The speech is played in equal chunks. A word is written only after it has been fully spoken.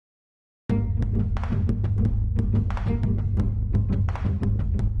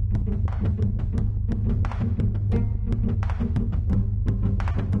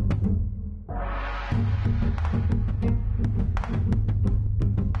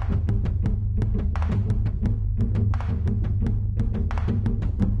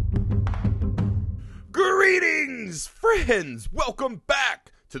Friends, welcome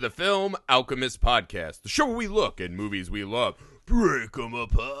back to the Film Alchemist Podcast, the show where we look at movies we love, break them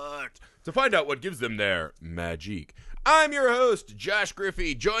apart, to find out what gives them their magique. I'm your host, Josh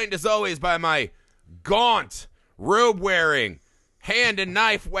Griffey, joined as always by my gaunt, robe-wearing, hand and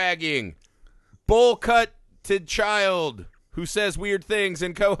knife-wagging, bowl-cut-to child who says weird things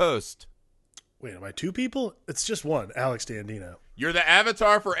and co-host. Wait, am I two people? It's just one, Alex Dandino. You're the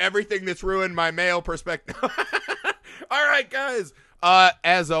avatar for everything that's ruined my male perspective. All right, guys.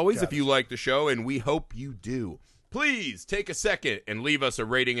 As always, if you like the show, and we hope you do, please take a second and leave us a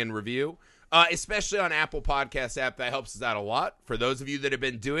rating and review, especially on Apple Podcasts app. That helps us out a lot. For those of you that have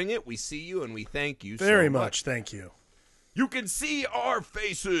been doing it, we see you, and we thank you very so much. Thank you. You can see our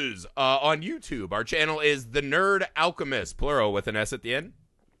faces on YouTube. Our channel is The Nerd Alchemist, plural with an S at the end.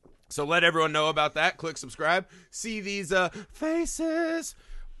 So let everyone know about that. Click subscribe. See these faces.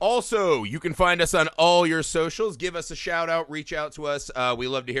 Also, you can find us on all your socials. Give us a shout out. Reach out to us. We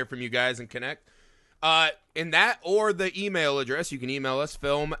love to hear from you guys and connect. In that or the email address, you can email us,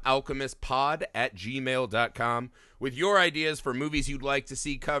 filmalchemistpod@gmail.com, with your ideas for movies you'd like to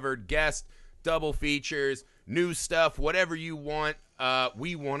see covered, guest, double features, new stuff, whatever you want.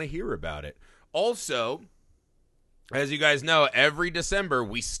 We want to hear about it. Also, as you guys know, every December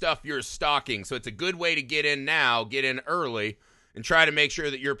we stuff your stocking, so it's a good way to get in now, get in early, and try to make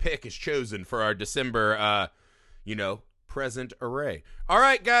sure that your pick is chosen for our December, present array. All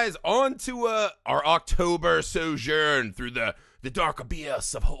right, guys, on to our October sojourn through the dark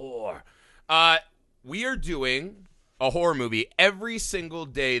abyss of horror. We are doing a horror movie every single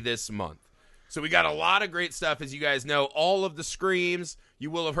day this month. So we got a lot of great stuff, as you guys know. All of the Screams,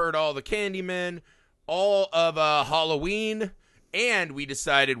 you will have heard all the Candyman, all of Halloween, and we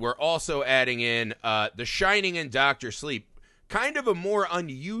decided we're also adding in The Shining and Dr. Sleep. Kind of a more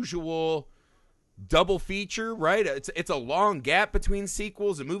unusual double feature, right? It's a long gap between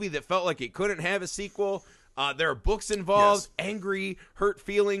sequels, a movie that felt like it couldn't have a sequel. There are books involved, yes. Angry, hurt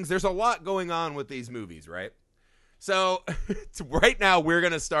feelings. There's a lot going on with these movies, right? So right now we're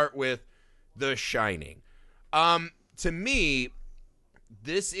going to start with The Shining. To me,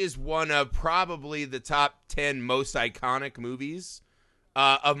 this is one of probably the top 10 most iconic movies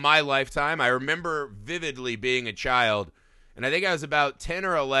of my lifetime. I remember vividly being a child, and I think I was about 10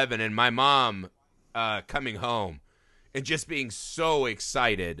 or 11, and my mom coming home and just being so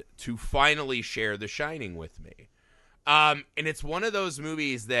excited to finally share The Shining with me. And it's one of those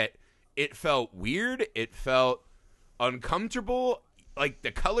movies that it felt weird. It felt uncomfortable. Like,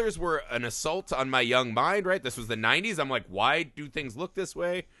 the colors were an assault on my young mind, right? This was the 90s. I'm like, why do things look this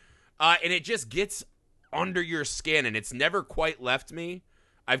way? And it just gets under your skin, and it's never quite left me.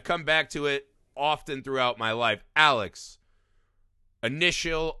 I've come back to it often throughout my life. Alex,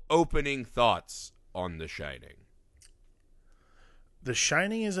 initial opening thoughts on The Shining. The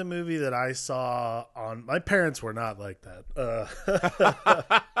Shining is a movie that I saw on... My parents were not like that.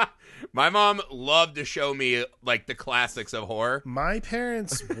 My mom loved to show me, like, the classics of horror. My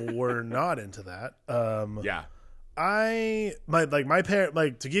parents were not into that. Yeah. My parent,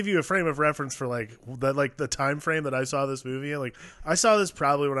 like, to give you a frame of reference for, the time frame that I saw this movie, like, I saw this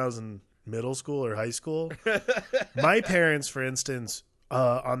probably when I was in middle school or high school. My parents, for instance,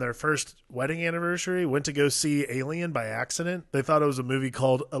 on their first wedding anniversary, went to go see Alien by accident. They thought it was a movie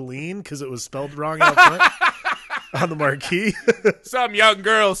called Aline because it was spelled wrong out front on the marquee. Some young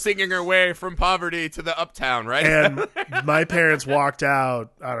girl singing her way from poverty to the uptown, right? And my parents walked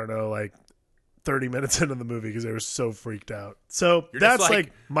out, I don't know, like 30 minutes into the movie because they were so freaked out. So that's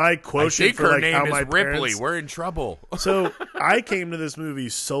like my quotient for like how my Ripley. Parents... We're in trouble. So I came to this movie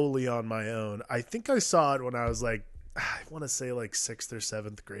solely on my own. I think I saw it when I was like, I want to say like 6th or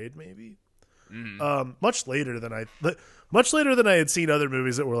 7th grade, maybe. Much later than I had seen other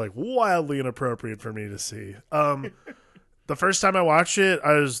movies that were like wildly inappropriate for me to see. The first time I watched it,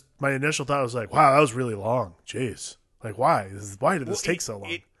 my initial thought was like, wow, that was really long. Jeez. Like, why did this take so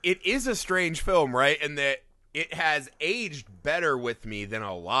long? It is a strange film, right? And that it has aged better with me than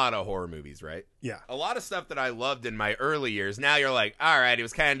a lot of horror movies, right? Yeah. A lot of stuff that I loved in my early years. Now you're like, all right, it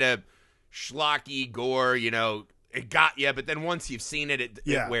was kind of schlocky gore, it got you, but then once you've seen it,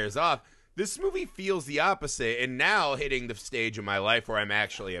 it wears off. This movie feels the opposite, and now hitting the stage of my life where I'm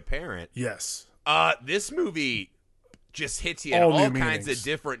actually a parent. Yes. This movie just hits you in all kinds of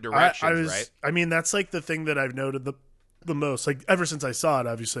different directions, right? I mean, that's like the thing that I've noted the most. Like, ever since I saw it,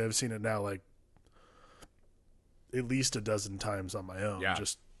 obviously, I've seen it now like at least a dozen times on my own. Yeah.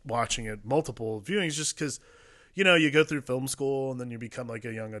 Just watching it, multiple viewings, just because you go through film school and then you become like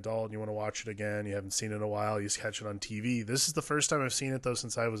a young adult and you want to watch it again. You haven't seen it in a while. You catch it on TV. This is the first time I've seen it, though,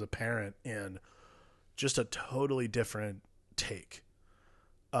 since I was a parent. And just a totally different take.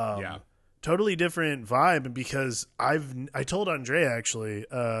 Yeah. Totally different vibe. And because I told Andrea, actually,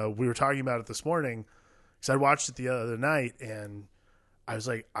 we were talking about it this morning because I watched it the other night, and I was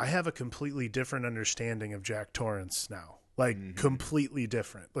like, I have a completely different understanding of Jack Torrance now. Like, completely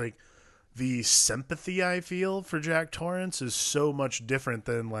different. Like, the sympathy I feel for Jack Torrance is so much different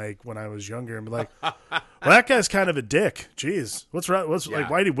than, like, when I was younger. And be like, well, that guy's kind of a dick. Jeez. What's wrong? Like,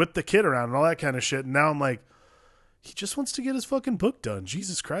 why'd he whip the kid around and all that kind of shit? And now I'm like, he just wants to get his fucking book done.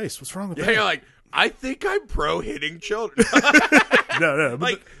 Jesus Christ. What's wrong with that? You're like, I think I'm pro hitting children. No.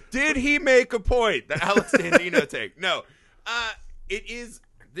 Like, did he make a point? The Alex Dandino take. No.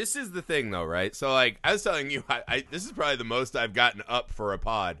 This is the thing, though, right? So, like, I was telling you, this is probably the most I've gotten up for a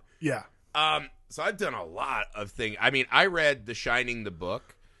pod. Yeah. So I've done a lot of things. I mean, I read The Shining, the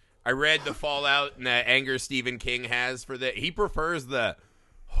book. I read the fallout and the anger Stephen King has for the. He prefers the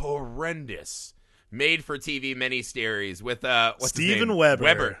horrendous made-for-TV miniseries with what's Steven his name?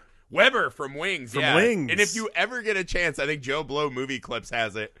 Weber. Weber from Wings. From Wings. And if you ever get a chance, I think Joe Blow Movie Clips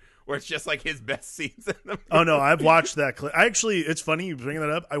has it, where it's just like his best scenes in the movie. Oh no, I've watched that clip. It's funny you bringing that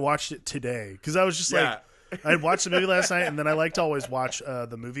up. I watched it today because I was just like, I watched the movie last night, and then I like to always watch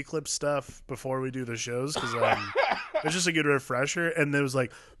the movie clip stuff before we do the shows because it's just a good refresher. And there was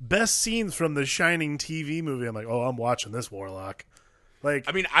like best scenes from the Shining TV movie. I'm like, oh, I'm watching this, Warlock. Like,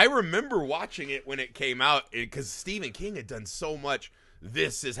 I mean, I remember watching it when it came out because Stephen King had done so much.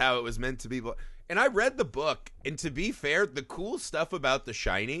 This is how it was meant to be. And I read the book, and to be fair, the cool stuff about The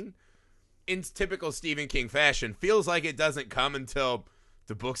Shining, in typical Stephen King fashion, feels like it doesn't come until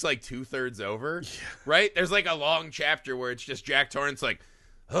the book's like 2/3 over, right? There's like a long chapter where it's just Jack Torrance like,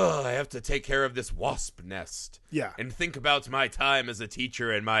 oh, I have to take care of this wasp nest. Yeah. And think about my time as a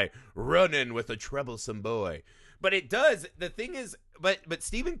teacher and my run-in with a troublesome boy. But it does, the thing is, but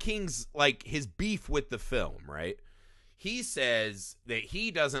Stephen King's, like, his beef with the film, right? He says that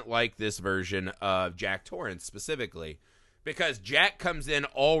he doesn't like this version of Jack Torrance specifically because Jack comes in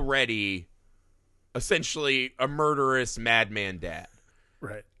already essentially a murderous madman dad.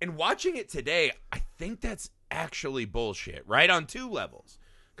 right. And watching it today, I think that's actually bullshit, right? On two levels.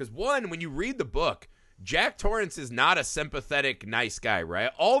 Because one, when you read the book, Jack Torrance is not a sympathetic, nice guy,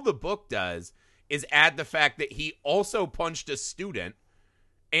 right? All the book does is add the fact that he also punched a student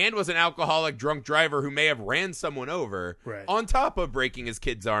and was an alcoholic drunk driver who may have ran someone over, right, on top of breaking his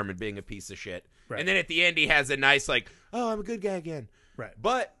kid's arm and being a piece of shit. Right. And then at the end, he has a nice, like, oh, I'm a good guy again. Right.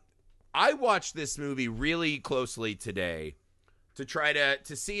 But I watched this movie really closely today to try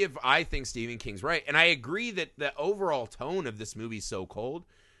to see if I think Stephen King's right. And I agree that the overall tone of this movie is so cold.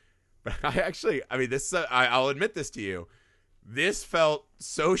 But I'll admit this to you. This felt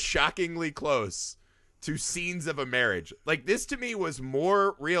so shockingly close to scenes of a marriage. Like, this to me was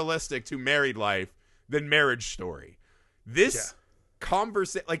more realistic to married life than Marriage Story. This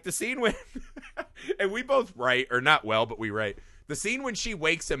conversation, like the scene when, and we both write, or not well, but we write, the scene when she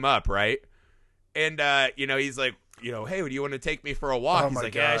wakes him up, right? And, he's like, hey, do you want to take me for a walk? Oh, He's my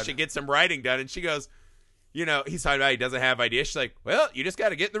like, God. yeah, I should get some writing done. And she goes, he's talking about he doesn't have ideas. She's like, well, you just got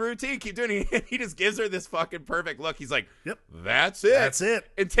to get in the routine. Keep doing it. And he just gives her this fucking perfect look. He's like, Yep. That's it. That's it.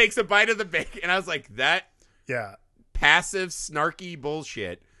 And takes a bite of the bacon. And I was like, that Yeah. passive, snarky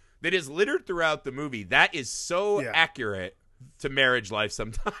bullshit that is littered throughout the movie, that is so accurate to marriage life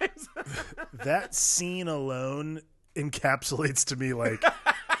sometimes. That scene alone encapsulates to me, like,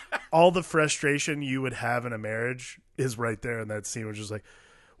 all the frustration you would have in a marriage is right there in that scene, which is like,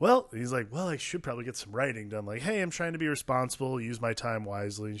 well, he's like, well, I should probably get some writing done. Like, hey, I'm trying to be responsible, use my time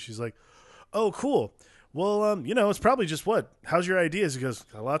wisely. And she's like, oh, cool. Well, it's probably just how's your ideas? He goes,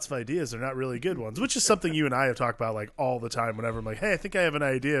 got lots of ideas. They're not really good ones, which is something you and I have talked about, like, all the time. Whenever I'm like, hey, I think I have an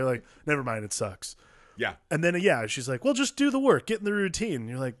idea. Like, never mind, it sucks. Yeah. And then, she's like, well, just do the work, get in the routine. And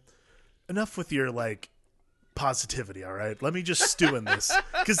you're like, enough with your, like, positivity, all right? Let me just stew in this.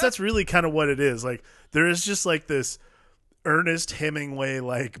 Because that's really kind of what it is. Like, there is just, like, this Ernest Hemingway,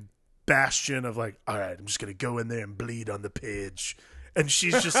 like, bastion of, like, all right, I'm just going to go in there and bleed on the page. And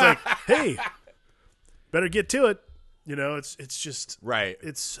she's just like, hey, better get to it. It's just, right.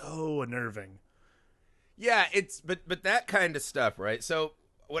 It's so unnerving. Yeah, but that kind of stuff, right? So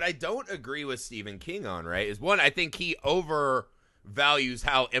what I don't agree with Stephen King on, right, is one, I think he overvalues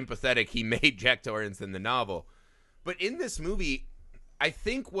how empathetic he made Jack Torrance in the novel. But in this movie, I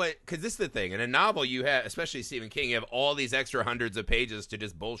think because this is the thing, in a novel you have, especially Stephen King, you have all these extra hundreds of pages to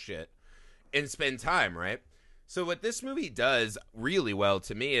just bullshit and spend time, right? So what this movie does really well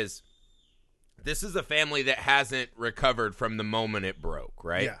to me is this is a family that hasn't recovered from the moment it broke,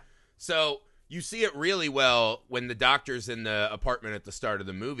 right? Yeah. So you see it really well when the doctor's in the apartment at the start of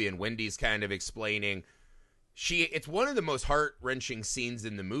the movie and Wendy's kind of explaining it's one of the most heart-wrenching scenes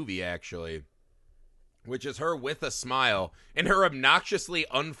in the movie, actually, which is her with a smile and her obnoxiously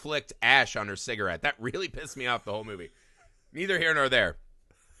unflicked ash on her cigarette. That really pissed me off the whole movie. Neither here nor there.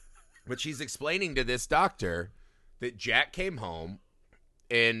 But she's explaining to this doctor that Jack came home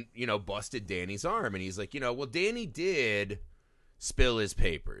and, busted Danny's arm. And he's like, well, Danny did spill his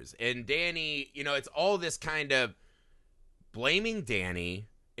papers. And Danny, it's all this kind of blaming Danny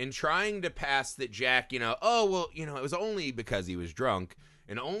and trying to pass that Jack, it was only because he was drunk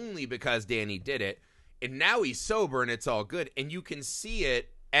and only because Danny did it. And now he's sober and it's all good. And you can see it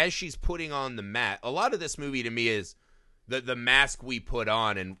as she's putting on the mask. A lot of this movie to me is the mask we put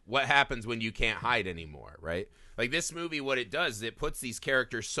on and what happens when you can't hide anymore, right? Like this movie, what it does is it puts these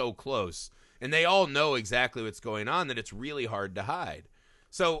characters so close and they all know exactly what's going on that it's really hard to hide.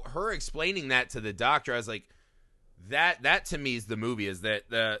 So her explaining that to the doctor, I was like, that to me is the movie, is that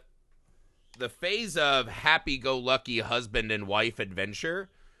the phase of happy-go-lucky husband and wife adventure,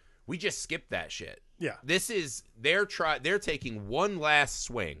 we just skipped that shit. Yeah. This is, they're taking one last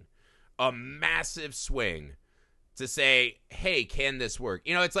swing, a massive swing, to say, hey, can this work?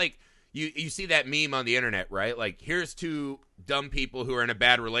 It's like you see that meme on the internet, right? Like, here's two dumb people who are in a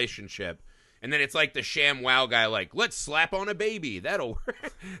bad relationship, and then it's like the sham wow guy, like, let's slap on a baby. That'll work.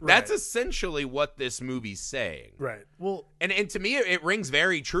 Right. That's essentially what this movie's saying. Right. Well, and to me, it rings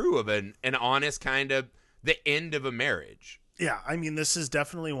very true of an honest kind of the end of a marriage. Yeah, I mean, this is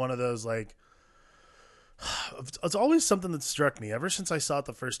definitely one of those, like, it's always something that struck me ever since I saw it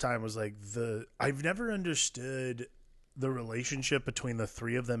the first time was like I've never understood the relationship between the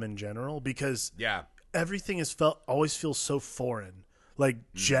three of them in general, because everything always feels so foreign.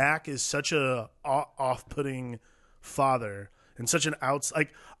 Like Jack is such a off-putting father and such an like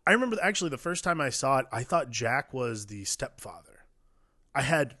I remember actually the first time I saw it, I thought Jack was the stepfather. I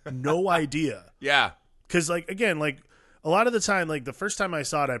had no idea. Yeah. Cuz like again, like a lot of the time, like the first time I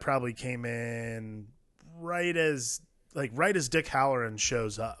saw it, I probably came in right as Dick Halloran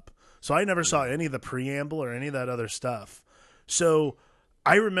shows up. So I never saw any of the preamble or any of that other stuff. So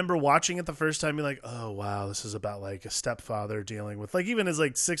I remember watching it the first time being like, oh wow, this is about like a stepfather dealing with, like, even as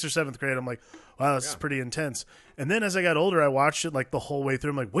like 6th or 7th grade, I'm like, wow, this is pretty intense. And then as I got older, I watched it like the whole way through.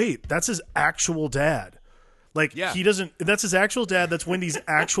 I'm like, wait, that's his actual dad. Like that's his actual dad. That's Wendy's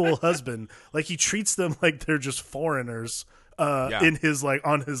actual husband. Like he treats them like they're just foreigners. In his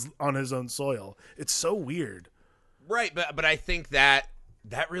on his own soil. It's so weird. Right, but I think that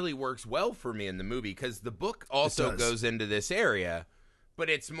really works well for me in the movie, because the book also goes into this area, but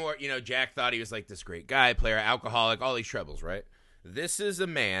it's more, Jack thought he was like this great guy, player, alcoholic, all these troubles, right? This is a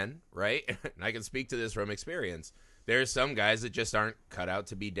man, right? And I can speak to this from experience. There's some guys that just aren't cut out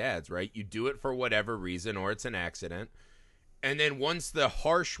to be dads, right? You do it for whatever reason, or it's an accident. And then once the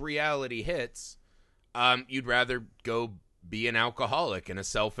harsh reality hits, you'd rather go be an alcoholic and a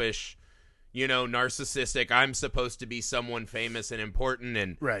selfish, narcissistic, I'm supposed to be someone famous and important,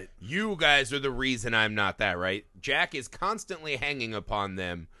 and you guys are the reason I'm not that, right? Jack is constantly hanging upon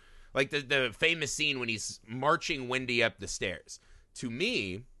them. Like the famous scene when he's marching Wendy up the stairs. To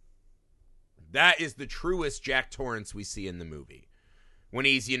me, that is the truest Jack Torrance we see in the movie. When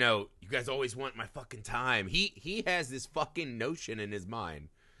he's, you guys always want my fucking time. He has this fucking notion in his mind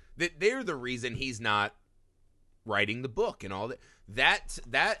that they're the reason he's not writing the book and all that.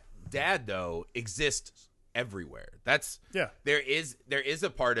 That dad though exists everywhere. There is a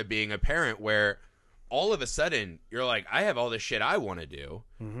part of being a parent where all of a sudden you're like, I have all this shit I want to do,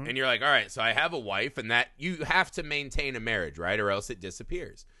 and you're like, all right, so I have a wife, and that you have to maintain a marriage, right, or else it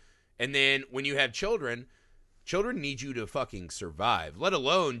disappears. And then when you have children need you to fucking survive, let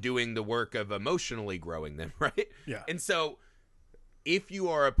alone doing the work of emotionally growing them, right? Yeah. And so if you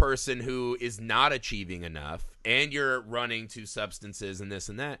are a person who is not achieving enough and you're running to substances and this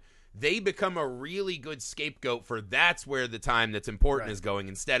and that, they become a really good scapegoat for that's where the time that's important is going,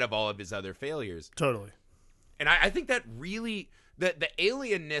 instead of all of his other failures. Totally. And I think that really, the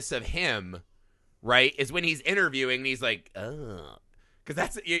alienness of him, right, is when he's interviewing and he's like, oh. Because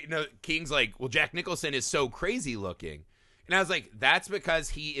that's, King's like, well, Jack Nicholson is so crazy looking. And I was like, that's because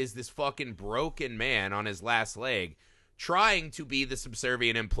he is this fucking broken man on his last leg, trying to be the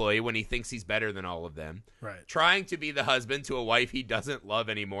subservient employee when he thinks he's better than all of them. Right. Trying to be the husband to a wife he doesn't love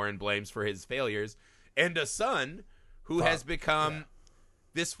anymore and blames for his failures. And a son who has become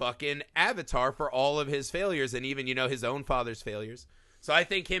this fucking avatar for all of his failures, and even, his own father's failures. So I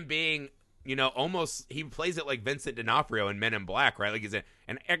think him being, almost, he plays it like Vincent D'Onofrio in Men in Black, right? Like he's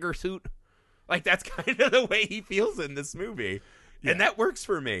an Egger suit. Like that's kind of the way he feels in this movie. Yeah. And that works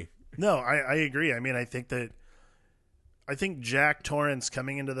for me. No, I agree. I mean, I think that I think Jack Torrance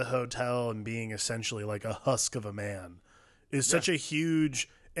coming into the hotel and being essentially like a husk of a man is such a huge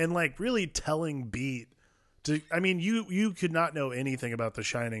and like really telling beat. I mean, you could not know anything about The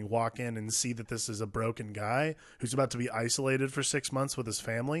Shining, walk in and see that this is a broken guy who's about to be isolated for 6 months with his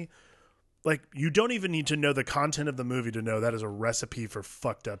family. Like, you don't even need to know the content of the movie to know that is a recipe for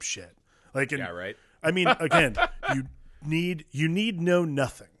fucked up shit. Like, Yeah, right. I mean, again, you need know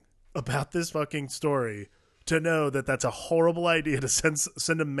nothing about this fucking story to know that that's a horrible idea to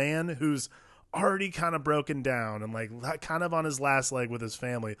send a man who's already kind of broken down and like kind of on his last leg with his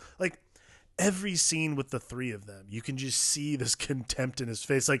family. Like, every scene with the three of them, you can just see this contempt in his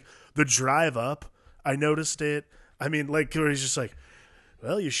face. Like, the drive up, I noticed it. I mean, like, where he's just like,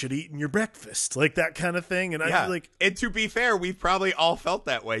 well, you should eat your breakfast, like that kind of thing. And I like, and to be fair, we've probably all felt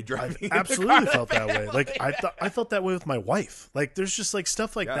that way driving. I absolutely felt that way. Like, I felt that way with my wife. Like, there's just like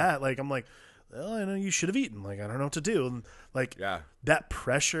stuff like that. Like, I'm like, well, I know you should have eaten. Like, I don't know what to do. And like, that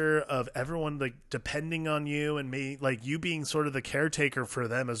pressure of everyone like depending on you and me, like you being sort of the caretaker for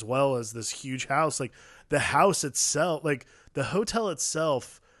them as well as this huge house. Like, the house itself, like the hotel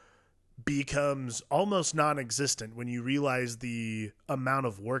itself becomes almost non-existent when you realize the amount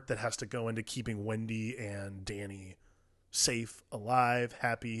of work that has to go into keeping Wendy and Danny safe, alive,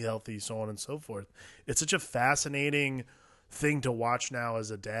 happy, healthy, so on and so forth. It's such a fascinating thing to watch now as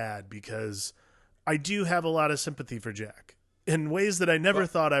a dad, because I do have a lot of sympathy for Jack in ways that I never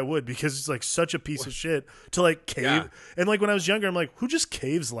thought I would, because he's like such a piece of shit to like cave. Yeah. And like when I was younger, I'm like, who just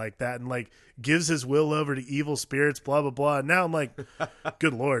caves like that and like gives his will over to evil spirits, blah, blah, blah. And now I'm like,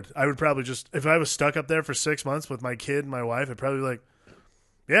 good Lord, I would probably just, if I was stuck up there for 6 months with my kid and my wife, I'd probably be like,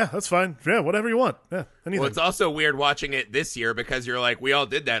 yeah, that's fine. Yeah, whatever you want. Yeah, anything. Well, it's also weird watching it this year because you're like, we all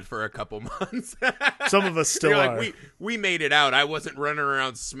did that for a couple months. Some of us still are. Like, we made it out. I wasn't running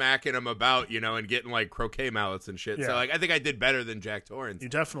around smacking them about, and getting like croquet mallets and shit. Yeah. So like, I think I did better than Jack Torrance. You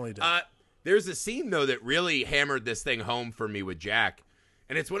definitely did. There's a scene though that really hammered this thing home for me with Jack.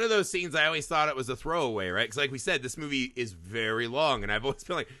 And it's one of those scenes I always thought it was a throwaway, right? Because like we said, this movie is very long. And I've always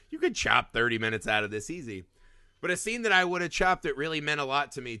been like, you could chop 30 minutes out of this easy. But a scene that I would have chopped that really meant a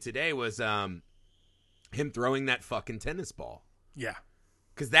lot to me today was him throwing that fucking tennis ball. Yeah.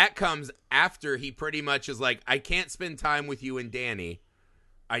 Because that comes after he pretty much is like, I can't spend time with you and Danny.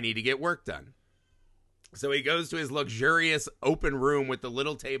 I need to get work done. So he goes to his luxurious open room with the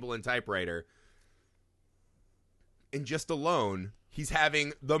little table and typewriter. And just alone, he's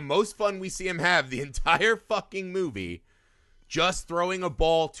having the most fun we see him have the entire fucking movie, just throwing a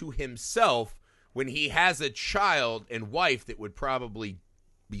ball to himself, when he has a child and wife that would probably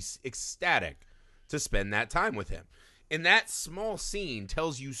be ecstatic to spend that time with him. And that small scene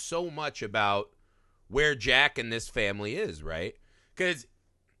tells you so much about where Jack and this family is, right? Because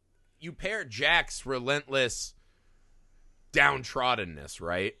you pair Jack's relentless downtroddenness,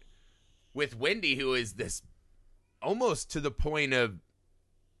 right, with Wendy, who is this almost to the point of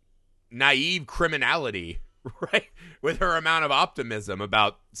naive criminality, right, with her amount of optimism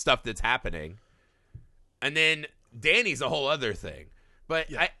about stuff that's happening. And then Danny's a whole other thing.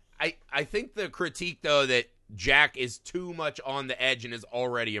 But yeah. I think the critique, though, that Jack is too much on the edge and is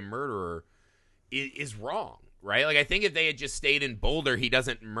already a murderer is wrong, right? Like, I think if they had just stayed in Boulder, he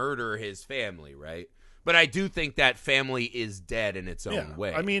doesn't murder his family, right? But I do think that family is dead in its own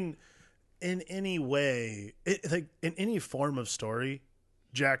way. I mean, in any way, like in any form of story,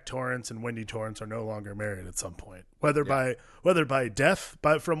 Jack Torrance and Wendy Torrance are no longer married at some point, whether by death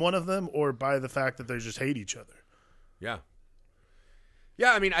from one of them or by the fact that they just hate each other. Yeah.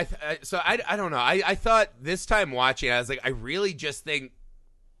 Yeah, I mean, I don't know. I thought this time watching, I was like, I really just think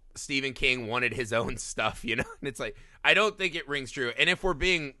Stephen King wanted his own stuff, And it's like, I don't think it rings true. And if we're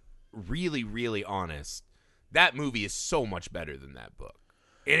being really, really honest, that movie is so much better than that book.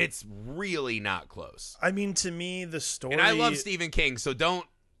 And it's really not close. I mean, to me, the story... And I love Stephen King, so don't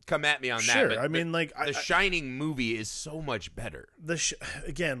come at me on that. Sure, but I mean, like... The Shining movie is so much better.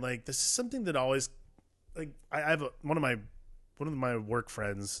 Again, like, this is something that always... Like, I have one of my work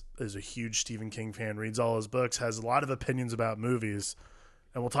friends is a huge Stephen King fan, reads all his books, has a lot of opinions about movies,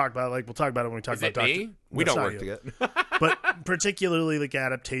 and we'll talk about it when we talk is about Doctor... Me? We don't work together. But particularly, like,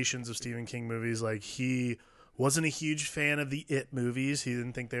 adaptations of Stephen King movies, like, he... wasn't a huge fan of the It movies. He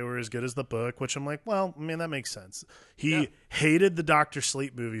didn't think they were as good as the book, which I'm like, well, I mean, that makes sense. He hated the Dr.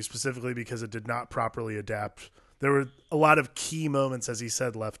 Sleep movie specifically because it did not properly adapt. There were a lot of key moments, as he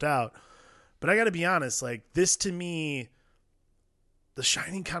said, left out. But I got to be honest, like, this to me, The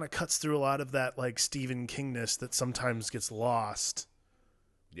Shining kind of cuts through a lot of that, like, Stephen Kingness that sometimes gets lost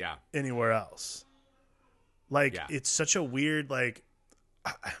anywhere else. Like, it's such a weird, like,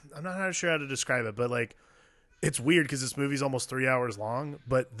 I'm not sure how to describe it, but, like, It's weird because this movie's almost 3 hours long,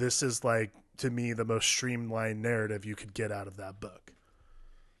 but this is like, to me, the most streamlined narrative you could get out of that book.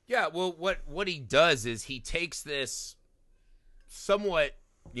 Yeah, well, what he does is he takes this somewhat,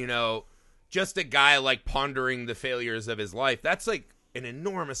 just a guy like pondering the failures of his life. That's like an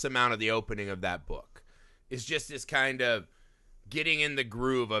enormous amount of the opening of that book. Is just this kind of getting in the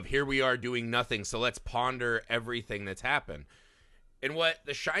groove of here we are doing nothing, so let's ponder everything that's happened. And what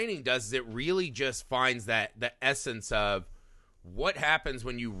The Shining does is it really just finds that the essence of what happens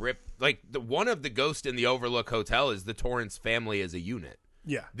when you rip, like one of the ghosts in the Overlook Hotel is the Torrance family as a unit.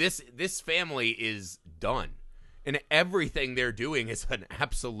 Yeah. This family is done. And everything they're doing is an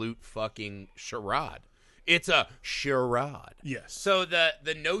absolute fucking charade. It's a charade. Yes. So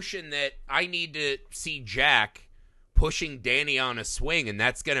the notion that I need to see Jack pushing Danny on a swing and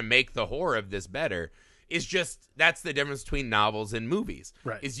that's going to make the horror of this better is just, that's the difference between novels and movies.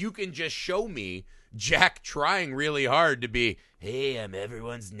 Right. Is you can just show me Jack trying really hard to be, hey, I'm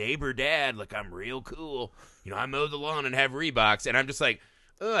everyone's neighbor dad. Like, I'm real cool. I mow the lawn and have Reeboks. And I'm just like,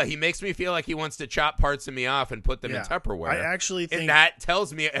 he makes me feel like he wants to chop parts of me off and put them in Tupperware. I actually think... And that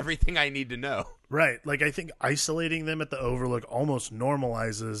tells me everything I need to know. Right. Like, I think isolating them at the Overlook almost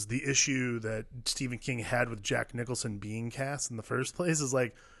normalizes the issue that Stephen King had with Jack Nicholson being cast in the first place. Is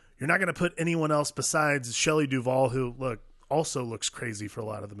like, you're not going to put anyone else besides Shelley Duvall, who, also looks crazy for a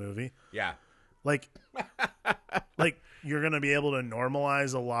lot of the movie. Yeah. Like, you're going to be able to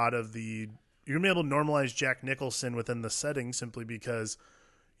normalize a lot of the... You're going to be able to normalize Jack Nicholson within the setting simply because...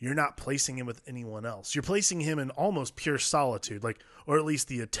 You're not placing him with anyone else. You're placing him in almost pure solitude, or at least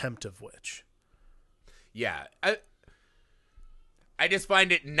the attempt of which. Yeah. I just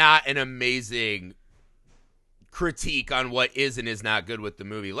find it not an amazing critique on what is and is not good with the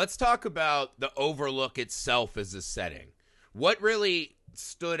movie. Let's talk about the Overlook itself as a setting. What really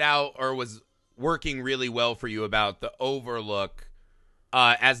stood out or was working really well for you about the Overlook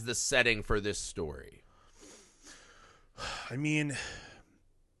as the setting for this story? I mean...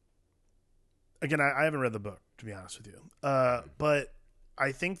 Again, I haven't read the book, to be honest with you. But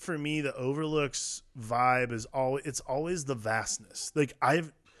I think for me, the Overlook's vibe is always the vastness.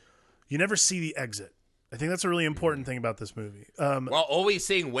 You never see the exit. I think that's a really important thing about this movie. Well, always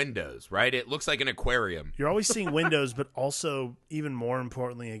seeing windows, right? It looks like an aquarium. You're always seeing windows, but also, even more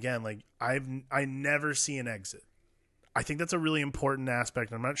importantly, again, I never see an exit. I think that's a really important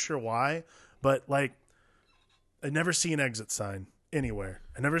aspect. I'm not sure why, but I never see an exit sign anywhere.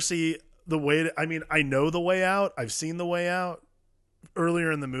 I never see... I know the way out. I've seen the way out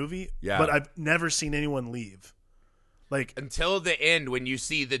earlier in the movie, but I've never seen anyone leave. Until the end when you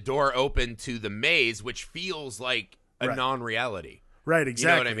see the door open to the maze, which feels like a non-reality. Right,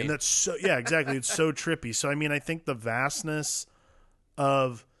 exactly. You know what I mean? And that's so, yeah, exactly. It's so trippy. So, I think the vastness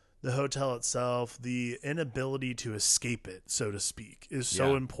of the hotel itself, the inability to escape it, so to speak, is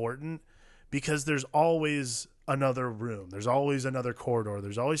so important because there's always another room. There's always another corridor.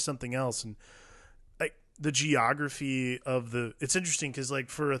 There's always something else. And the geography of it's interesting because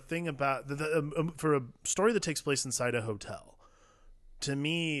for a thing about for a story that takes place inside a hotel, to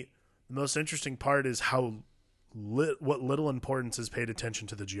me, the most interesting part is how what little importance is paid attention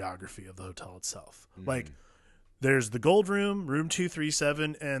to the geography of the hotel itself. Mm-hmm. There's the Gold Room, Room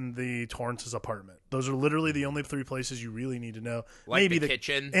 237, and the Torrance's apartment. Those are literally the only three places you really need to know. Maybe the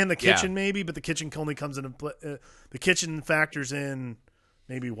kitchen. And the kitchen, maybe, but the kitchen only comes in... the kitchen factors in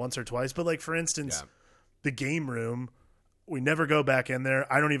maybe once or twice. But, for instance, the game room, we never go back in there.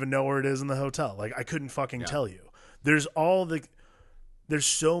 I don't even know where it is in the hotel. I couldn't fucking tell you. There's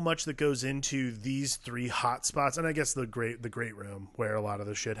so much that goes into these three hot spots, and I guess the great room where a lot of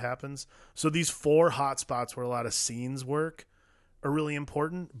the shit happens. So these 4 hot spots where a lot of scenes work are really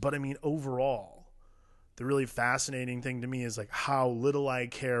important. But overall, the really fascinating thing to me is how little I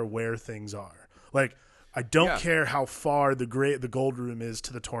care where things are. I don't care how far the Gold Room is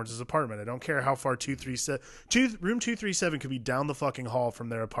to the Torrance's apartment. I don't care how far Room 237 could be down the fucking hall from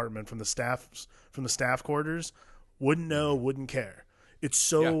their apartment, from the staff quarters. Wouldn't know, wouldn't care. It's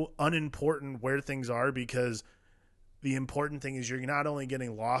so unimportant where things are because the important thing is you're not only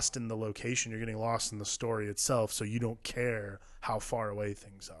getting lost in the location, you're getting lost in the story itself, so you don't care how far away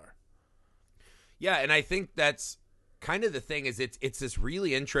things are. Yeah, and I think that's kind of the thing is it's this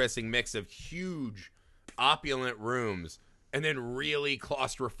really interesting mix of huge, opulent rooms and then really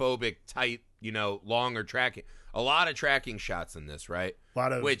claustrophobic, tight, longer tracking. A lot of tracking shots in this, right? A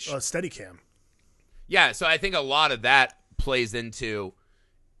lot of Steadicam. Yeah, so I think a lot of that plays into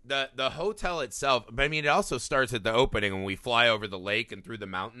the hotel itself. But it also starts at the opening when we fly over the lake and through the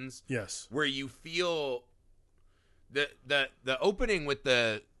mountains. Yes. Where you feel the opening with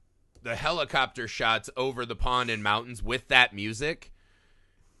the the helicopter shots over the pond and mountains with that music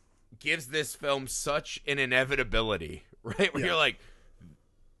gives this film such an inevitability, right? Where you're like,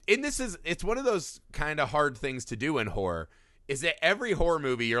 and it's one of those kind of hard things to do in horror, is that every horror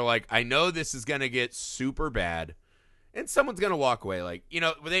movie you're like, I know this is going to get super bad and someone's going to walk away. Like, you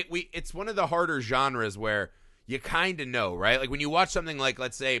know, it's one of the harder genres where you kind of know, right? Like when you watch something like,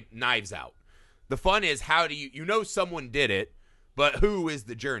 let's say, Knives Out, the fun is how do you know someone did it, but who is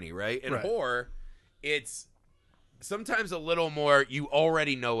the journey, right? In horror, it's sometimes a little more, you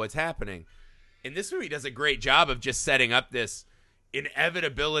already know what's happening. And this movie does a great job of just setting up this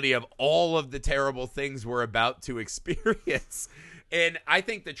inevitability of all of the terrible things we're about to experience. And I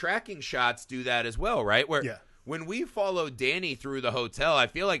think the tracking shots do that as well, right? Where when we follow Danny through the hotel, I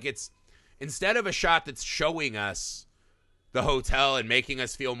feel like it's, instead of a shot that's showing us the hotel and making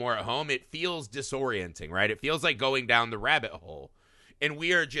us feel more at home, it feels disorienting, right? It feels like going down the rabbit hole. And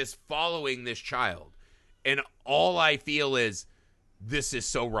we are just following this child. And all I feel is, this is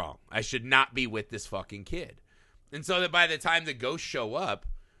so wrong. I should not be with this fucking kid. And so that by the time the ghosts show up,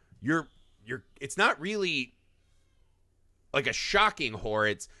 it's not really like a shocking horror.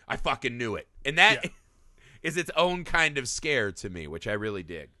 It's, I fucking knew it. And that is its own kind of scare to me, which I really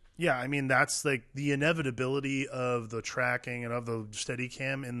dig. Yeah, I mean, that's like the inevitability of the tracking and of the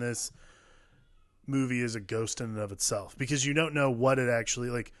Steadicam in this movie is a ghost in and of itself, because you don't know what it actually,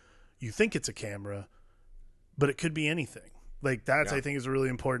 like, you think it's a camera, but it could be anything. Like, that's, I think, is really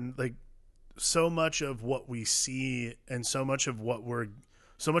important. Like, so much of what we see and so much of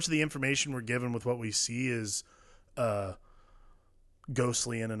the information we're given with what we see is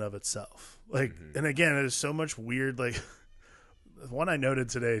ghostly in and of itself. Like, and again, there's so much weird, like, one I noted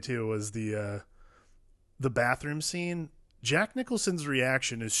today too was the bathroom scene. Jack Nicholson's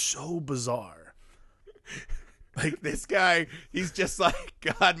reaction is so bizarre. Like, this guy, he's just like,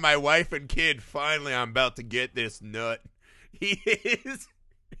 God, my wife and kid, finally I'm about to get this nut. He is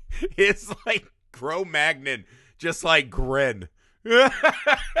his like Cro-Magnon, just like grin.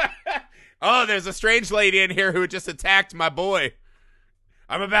 Oh, there's a strange lady in here who just attacked my boy.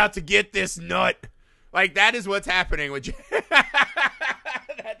 I'm about to get this nut. Like, that is what's happening with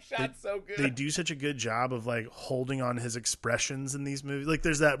that shot's so good. They do such a good job of like holding on his expressions in these movies. Like,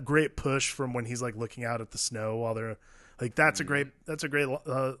 there's that great push from when he's like looking out at the snow while they're like, that's a great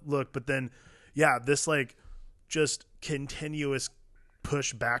look. But then, this like just continuous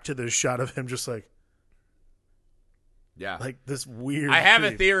push back to this shot of him just like, like this weird. I have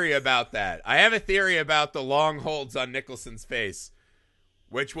a theory about that. I have a theory about the long holds on Nicholson's face,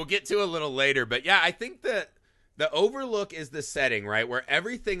 which we'll get to a little later. But yeah, I think that the Overlook is the setting, right, where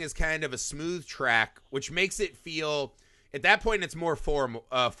everything is kind of a smooth track, which makes it feel, at that point, it's more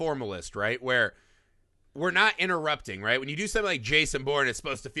formalist, right, where we're not interrupting, right? When you do something like Jason Bourne, it's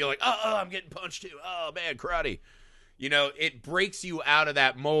supposed to feel like, oh, I'm getting punched too. Oh, man, karate. You know, it breaks you out of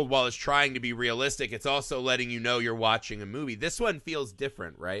that mold while it's trying to be realistic. It's also letting you know you're watching a movie. This one feels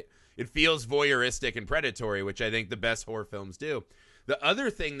different, right? It feels voyeuristic and predatory, which I think the best horror films do. The other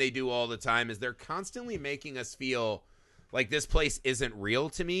thing they do all the time is they're constantly making us feel like this place isn't real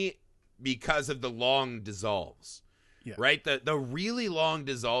to me because of the long dissolves, right? The really long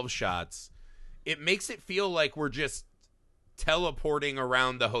dissolve shots, it makes it feel like we're just teleporting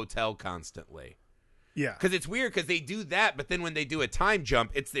around the hotel constantly. Yeah. Because it's weird because they do that, but then when they do a time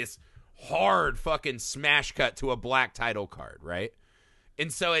jump, it's this hard fucking smash cut to a black title card, right?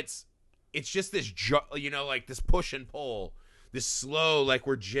 And so it's just this, like this push and pull, this slow, like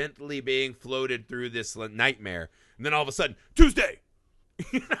we're gently being floated through this nightmare. And then all of a sudden, Tuesday!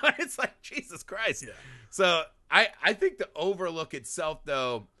 It's like, Jesus Christ. Yeah. So I think the Overlook itself,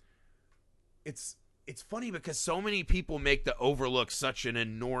 though, it's funny because so many people make the Overlook such an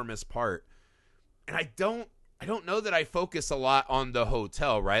enormous part. And I don't know that I focus a lot on the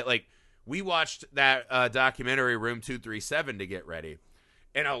hotel, right? Like, we watched that documentary Room 237 to get ready.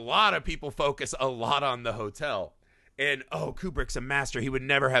 And a lot of people focus a lot on the hotel. And, oh, Kubrick's a master. He would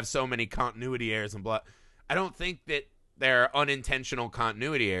never have so many continuity errors and blah. I don't think that they're unintentional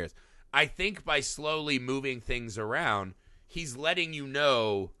continuity errors. I think by slowly moving things around, he's letting you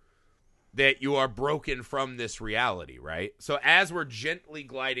know that you are broken from this reality, right? So as we're gently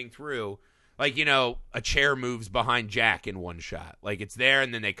gliding through, like, a chair moves behind Jack in one shot. Like, it's there,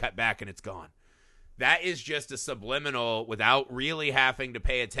 and then they cut back, and it's gone. That is just a subliminal, without really having to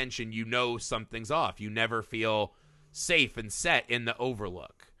pay attention, something's off. You never feel safe and set in the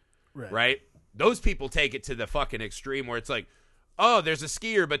Overlook, right? Those people take it to the fucking extreme where it's like, oh, there's a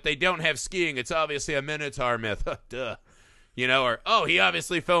skier, but they don't have skiing. It's obviously a Minotaur myth. Duh. Or, oh, he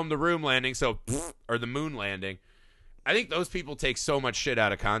obviously filmed the room landing, so, or the moon landing. I think those people take so much shit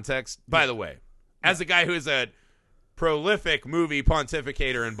out of context. By the way, as a guy who's a prolific movie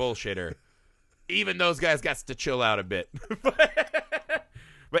pontificator and bullshitter, even those guys got to chill out a bit.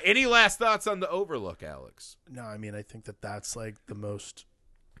 But any last thoughts on The Overlook, Alex? No, I mean, I think that that's like the most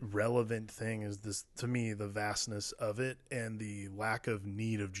relevant thing is this, to me, the vastness of it and the lack of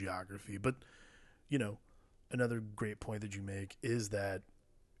need of geography. But, you know, another great point that you make is that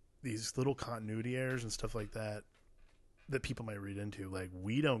these little continuity errors and stuff like that that people might read into, like,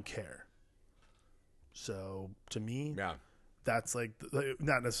 we don't care. So to me, that's like,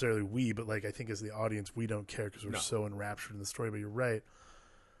 not necessarily we, but like I think as the audience, we don't care because we're so enraptured in the story. But you're right.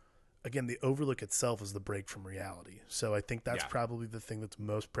 Again, The Overlook itself is the break from reality. So I think that's probably the thing that's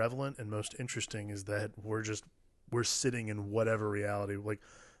most prevalent and most interesting is that we're sitting in whatever reality. Like,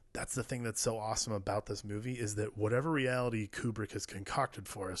 that's the thing that's so awesome about this movie is that whatever reality Kubrick has concocted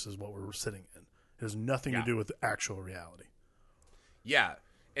for us is what we're sitting in. It has nothing to do with actual reality. Yeah.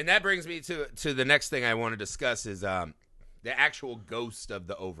 And that brings me to the next thing I want to discuss is the actual ghost of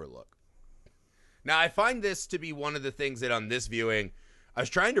the Overlook. Now, I find this to be one of the things that on this viewing, I was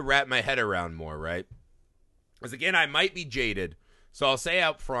trying to wrap my head around more, right? Because, again, I might be jaded. So I'll say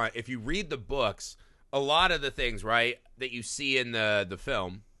out front, if you read the books, a lot of the things, right, that you see in the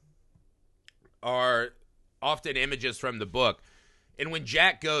film are often images from the book. And when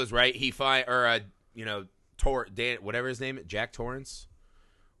Jack goes, right, whatever his name is, Jack Torrance?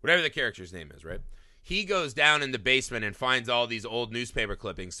 Whatever the character's name is, right? He goes down in the basement and finds all these old newspaper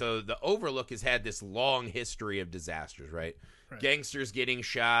clippings. So the Overlook has had this long history of disasters, right? Gangsters getting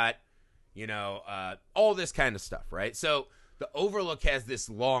shot, all this kind of stuff, right? So the Overlook has this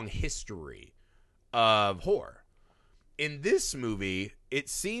long history of horror. In this movie, it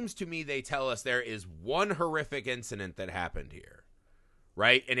seems to me they tell us there is one horrific incident that happened here,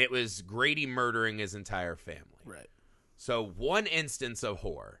 right? And it was Grady murdering his entire family. Right. So one instance of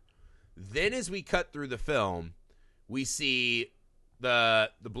horror. Then as we cut through the film, we see the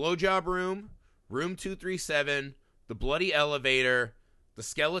blowjob room, room 237, the bloody elevator, the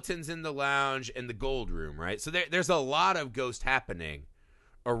skeletons in the lounge, and the gold room, right? So there's a lot of ghost happening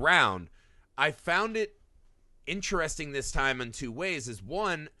around. I found it interesting this time in two ways. Is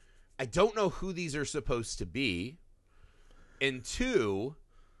one, I don't know who these are supposed to be. And two,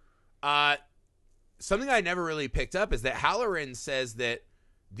 something I never really picked up is that Halloran says that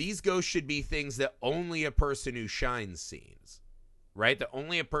these ghosts should be things that only a person who shines sees, right? That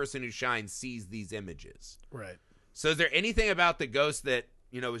only a person who shines sees these images. Right. So is there anything about the ghost that,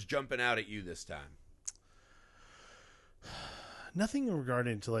 was jumping out at you this time? Nothing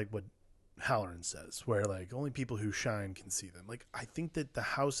regarding to like what Halloran says, where like only people who shine can see them. Like, I think that the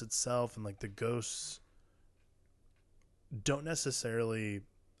house itself and like the ghosts don't necessarily,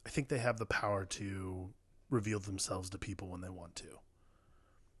 I think they have the power to reveal themselves to people when they want to.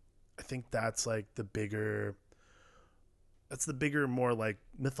 I think that's like the bigger, more like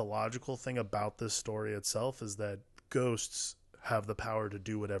mythological thing about this story itself is that ghosts have the power to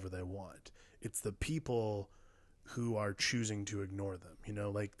do whatever they want. It's the people who are choosing to ignore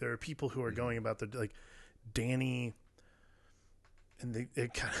them. Like there are people who are going about like Danny, and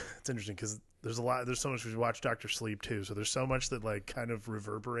it's interesting because there's so much. We watch Dr. Sleep too, so there's so much that like kind of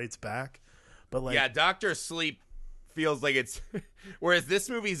reverberates back. But like, Dr. Sleep feels like it's whereas this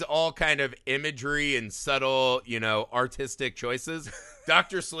movie's all kind of imagery and subtle, artistic choices.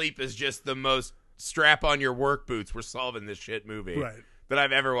 Dr. Sleep is just the most strap on your work boots, we're solving this shit movie that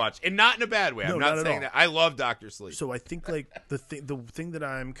I've ever watched, and not in a bad way. I'm not saying that. I love Dr. Sleep. So I think like the thing that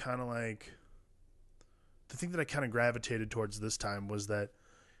I'm kind of like, the thing that I kind of gravitated towards this time was that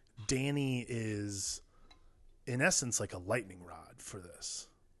Danny is in essence like a lightning rod for this.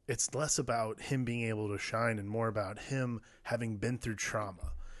 It's less about him being able to shine and more about him having been through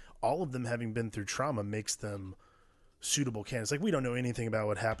trauma. All of them having been through trauma makes them suitable candidates. Like, we don't know anything about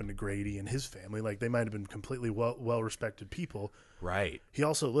what happened to Grady and his family. Like, they might have been completely well-respected people. Right. He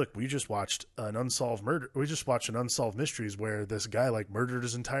also, we just watched an unsolved murder. We just watched an Unsolved Mysteries where this guy, like, murdered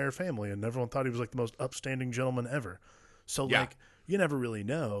his entire family and everyone thought he was, like, the most upstanding gentleman ever. So, like, you never really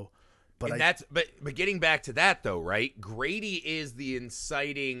know. But but getting back to that though, right? Grady is the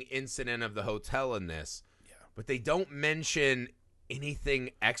inciting incident of the hotel in this. Yeah. But they don't mention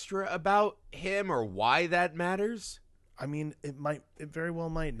anything extra about him or why that matters. I mean, it very well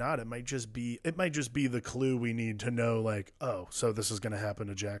might not. It might just be the clue we need to know, like, oh, so this is going to happen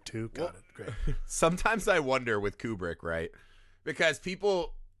to Jack too. Got it. Great. Sometimes I wonder with Kubrick, right? Because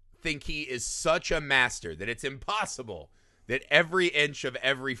people think he is such a master that it's impossible that every inch of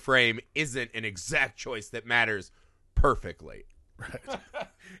every frame isn't an exact choice that matters perfectly. Right.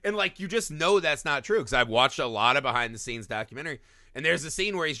 And like, you just know that's not true, because I've watched a lot of behind the scenes documentary, and there's a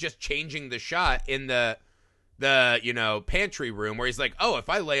scene where he's just changing the shot in the pantry room, where he's like, oh, if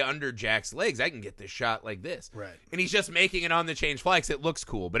I lay under Jack's legs, I can get this shot like this. Right. And he's just making it on the change fly 'cause it looks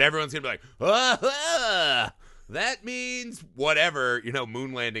cool, but everyone's gonna be like, that means whatever,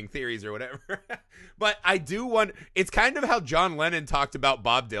 moon landing theories or whatever. But I do want, it's kind of how John Lennon talked about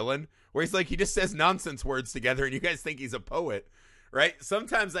Bob Dylan, where he's like, he just says nonsense words together and you guys think he's a poet, right?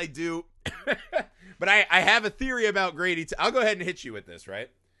 Sometimes I do. But I have a theory about Grady. I'll go ahead and hit you with this, right?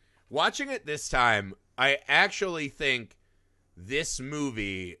 Watching it this time, I actually think this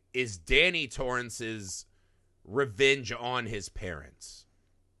movie is Danny Torrance's revenge on his parents.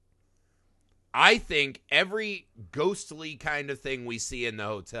 I think every ghostly kind of thing we see in the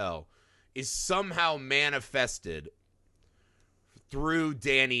hotel is somehow manifested through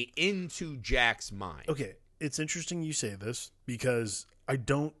Danny into Jack's mind. Okay, it's interesting you say this, because I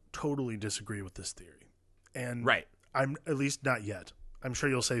don't totally disagree with this theory. And right. I'm at least not yet. I'm sure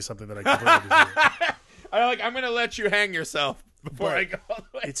you'll say something that I completely disagree with. I'm going to let you hang yourself before I go all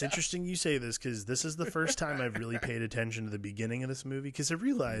the way It's interesting you say this, because this is the first time I've really paid attention to the beginning of this movie, because I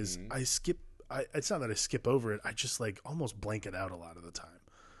realize it's not that I skip over it. I just like almost blank it out a lot of the time.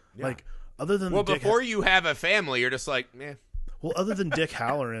 Yeah. Like, other than before you have a family, you're just like, meh. Well, other than Dick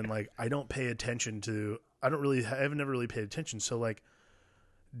Halloran, like, I haven't never really paid attention. So like,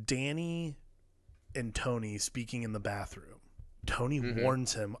 Danny and Tony speaking in the bathroom. Tony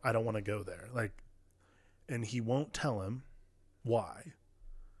warns him, I don't want to go there. Like, and he won't tell him why.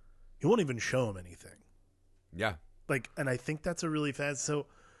 He won't even show him anything. Yeah. Like, and I think that's a really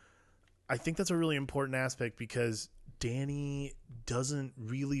I think that's a really important aspect, because Danny doesn't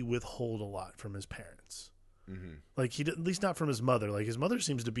really withhold a lot from his parents. Mm-hmm. Like, at least not from his mother. Like, his mother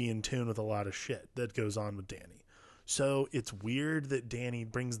seems to be in tune with a lot of shit that goes on with Danny. So it's weird that Danny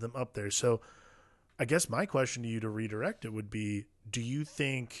brings them up there. So I guess my question to you to redirect it would be, do you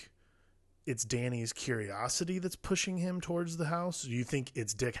think it's Danny's curiosity that's pushing him towards the house? Do you think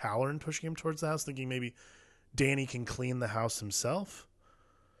it's Dick Halloran pushing him towards the house, thinking maybe Danny can clean the house himself?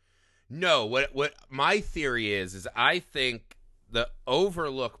 No, what my theory is I think the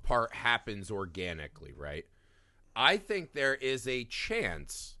overlook part happens organically, right? I think there is a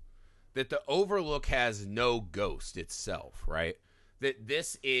chance that the overlook has no ghost itself, right? That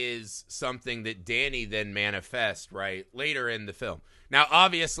this is something that Danny then manifests, right, later in the film. Now,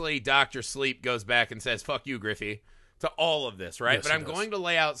 obviously, Dr. Sleep goes back and says, fuck you, Griffey, to all of this, right? Yes, but I'm going to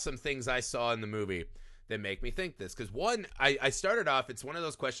lay out some things I saw in the movie that make me think this. Because one, I started off, it's one of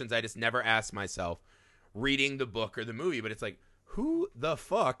those questions I just never asked myself reading the book or the movie, but it's like, who the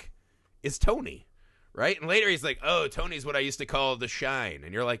fuck is Tony? Right? And later he's like, oh, Tony's what I used to call the Shine.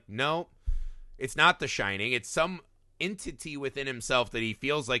 And you're like, no, it's not the Shining. It's some entity within himself that he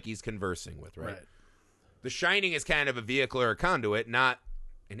feels like he's conversing with, right? The Shining is kind of a vehicle or a conduit, not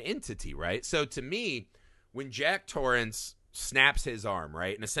an entity, right? So to me, when Jack Torrance snaps his arm,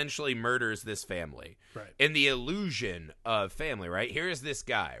 right, and essentially murders this family, right, in the illusion of family, right, here is this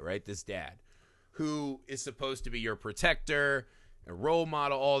guy, right, this dad, who is supposed to be your protector, a role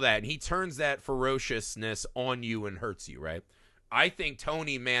model, all that, and he turns that ferociousness on you and hurts you, right? I think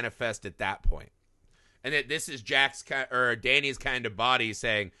Tony manifests at that point. And that this is Danny's kind of body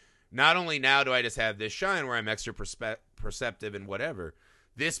saying, not only now do I just have this shine where I'm extra perceptive and whatever,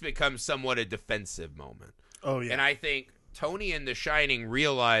 this becomes somewhat a defensive moment. Oh, yeah. And I think Tony and The Shining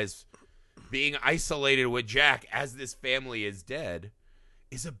realize being isolated with Jack as this family is dead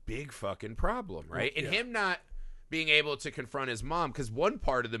is a big fucking problem, right? And him not being able to confront his mom, because one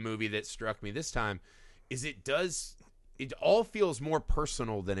part of the movie that struck me this time is it all feels more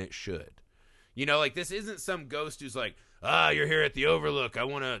personal than it should. You know, like, this isn't some ghost who's like, you're here at the Overlook, I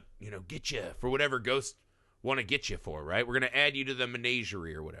want to, get you for whatever ghosts want to get you for, right? We're going to add you to the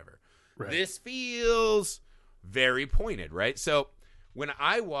menagerie or whatever. Right. This feels very pointed, right? So when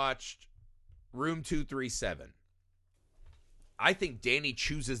I watched Room 237, I think Danny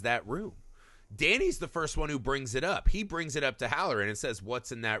chooses that room. Danny's the first one who brings it up. He brings it up to Halloran and says,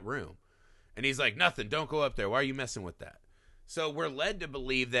 what's in that room? And he's like, nothing, don't go up there. Why are you messing with that? So we're led to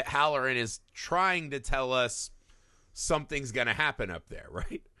believe that Halloran is trying to tell us something's going to happen up there,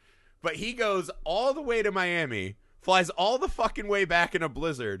 right? But he goes all the way to Miami, flies all the fucking way back in a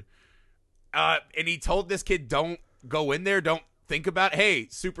blizzard, and he told this kid, don't go in there, don't think about, hey,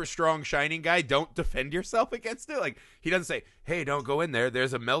 super strong Shining guy, don't defend yourself against it. Like, he doesn't say, hey, don't go in there,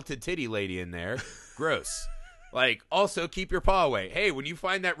 there's a melted titty lady in there. Gross. Like, also, keep your paw away. Hey, when you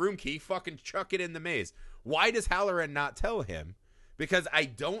find that room key, fucking chuck it in the maze. Why does Halloran not tell him? Because I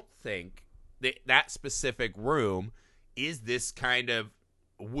don't think that specific room is this kind of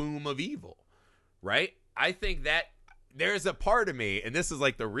womb of evil, right? I think that there's a part of me, and this is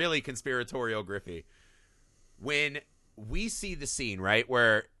like the really conspiratorial Griffey, when we see the scene, right,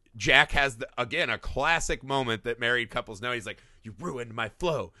 where Jack has, again, a classic moment that married couples know. He's like, you ruined my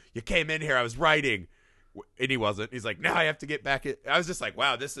flow. You came in here, I was writing. And he wasn't. He's like, now I have to get back. I was just like,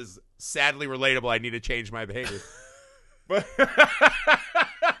 wow, this is sadly relatable. I need to change my behavior.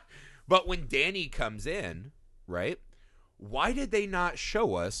 But when Danny comes in, right, why did they not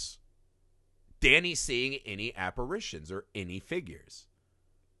show us Danny seeing any apparitions or any figures?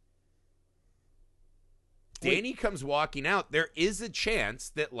 Danny comes walking out. There is a chance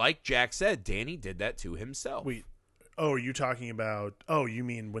that, like Jack said, Danny did that to himself. Wait. Oh, are you talking about... Oh, you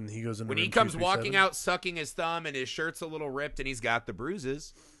mean when he goes in? When he comes walking out, sucking his thumb, and his shirt's a little ripped, and he's got the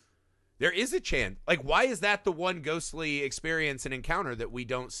bruises. There is a chance. Like, why is that the one ghostly experience and encounter that we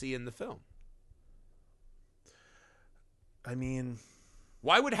don't see in the film? I mean...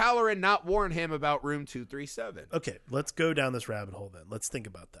 Why would Halloran not warn him about room 237? Okay, let's go down this rabbit hole then. Let's think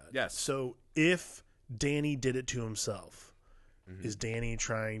about that. Yes. So if Danny did it to himself, is Danny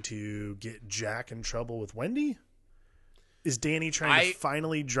trying to get Jack in trouble with Wendy? Is Danny trying to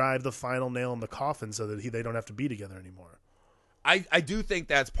finally drive the final nail in the coffin so that they don't have to be together anymore? I do think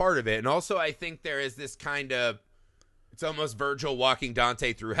that's part of it. And also I think there is this kind of, it's almost Virgil walking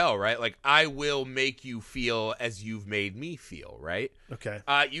Dante through hell, right? Like, I will make you feel as you've made me feel, right? Okay.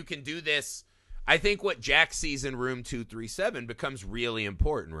 You can do this. I think what Jack sees in room 237 becomes really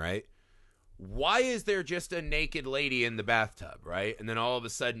important, right? Why is there just a naked lady in the bathtub, right? And then all of a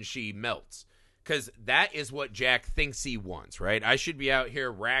sudden she melts. Because that is what Jack thinks he wants, right? I should be out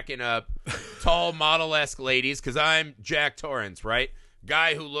here racking up tall model-esque ladies because I'm Jack Torrance, right?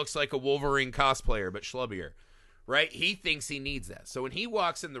 Guy who looks like a Wolverine cosplayer but schlubbier, right? He thinks he needs that. So when he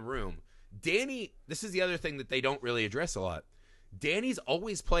walks in the room, Danny, this is the other thing that they don't really address a lot. Danny's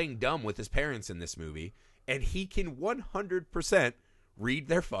always playing dumb with his parents in this movie, and he can 100% read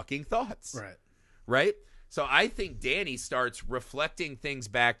their fucking thoughts. Right. Right? So I think Danny starts reflecting things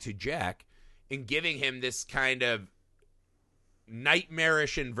back to Jack and giving him this kind of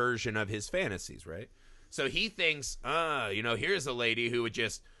nightmarish inversion of his fantasies, right? So he thinks, here's a lady who would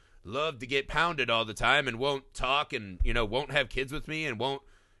just love to get pounded all the time and won't talk and, won't have kids with me and won't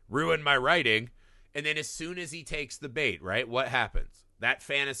ruin my writing. And then as soon as he takes the bait, right, what happens? That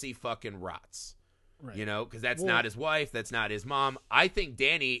fantasy fucking rots, right. Because that's not his wife. That's not his mom. I think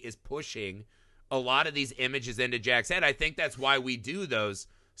Danny is pushing a lot of these images into Jack's head. I think that's why we do those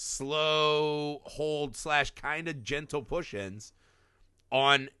slow hold / kind of gentle push-ins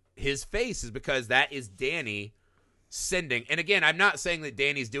on his face, is because that is Danny sending. And again, I'm not saying that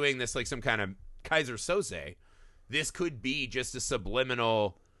Danny's doing this like some kind of Kaiser Soze. This could be just a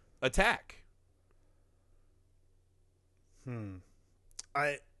subliminal attack. I'm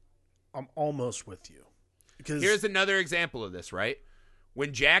almost with you. Because here's another example of this, right?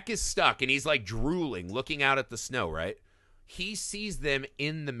 When Jack is stuck and he's like drooling, looking out at the snow, right? He sees them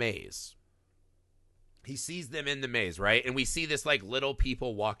in the maze. Right? And we see this like little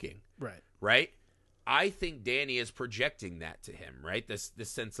people walking. Right. Right? I think Danny is projecting that to him, right? This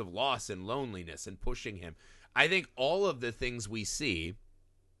sense of loss and loneliness and pushing him. I think all of the things we see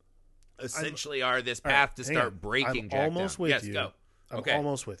essentially are this path to start breaking Jack down. Almost with yes, you. Go. I'm okay.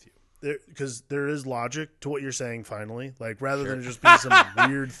 almost with you. Because there is logic to what you're saying finally. Like, rather than just be some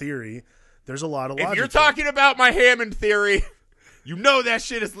weird theory, there's a lot of logic. If you're talking about my Hammond theory, you know that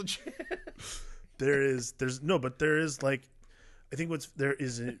shit is legit. There is like, I think there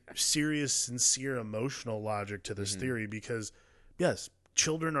is a serious, sincere, emotional logic to this theory because, yes,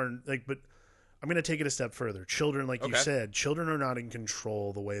 children are like, but I'm going to take it a step further. Children, like you said, children are not in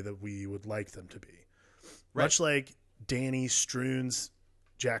control the way that we would like them to be. Right. Much like Danny strews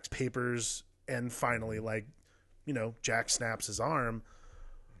Jack's papers and finally, like, Jack snaps his arm.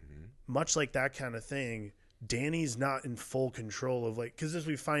 Much like that kind of thing, Danny's not in full control of, like, because as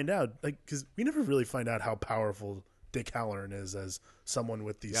we find out, like, because we never really find out how powerful Dick Halloran is as someone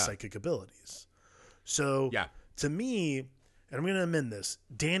with these psychic abilities. So to me, and I'm going to amend this,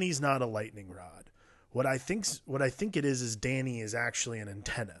 Danny's not a lightning rod. What I think it is Danny is actually an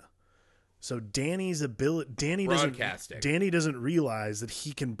antenna. So Danny's ability, Danny doesn't realize that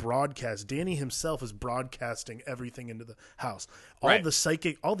he can broadcast. Danny himself is broadcasting everything into the house. All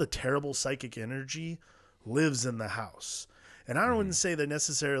the terrible psychic energy lives in the house. And I wouldn't say that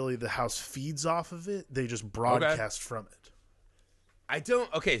necessarily the house feeds off of it. They just broadcast from it. I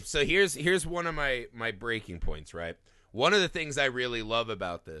don't. Okay, so here's one of my breaking points, right? One of the things I really love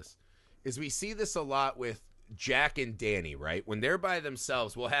about this is we see this a lot with Jack and Danny, right? When they're by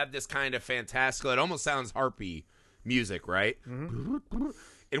themselves, we'll have this kind of fantastical, it almost sounds harpy music, right?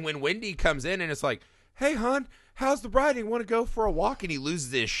 And when Wendy comes in and it's like, hey, hon, how's the riding? Want to go for a walk? And he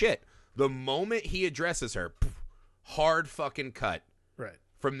loses his shit. The moment he addresses her, hard fucking cut Right.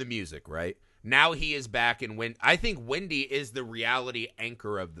 from the music, right? Now he is back, and I think Wendy is the reality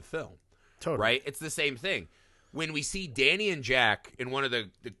anchor of the film. Totally. Right? It's the same thing. When we see Danny and Jack in one of the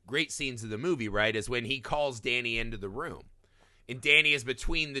great scenes of the movie, right, is when he calls Danny into the room. And Danny is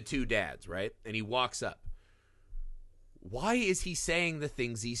between the two dads, right? And he walks up. Why is he saying the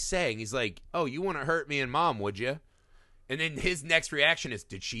things he's saying? He's like, oh, you want to hurt me and Mom, would you? And then his next reaction is,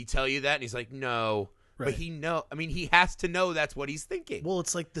 did she tell you that? And he's like, no. Right. But he has to know that's what he's thinking. Well,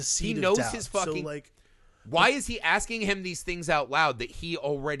 it's like the seed He of knows doubt. his fucking... So, like, why is he asking him these things out loud that he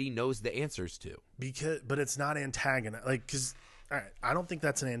already knows the answers to? but it's not antagonizing. Like, because, all right, I don't think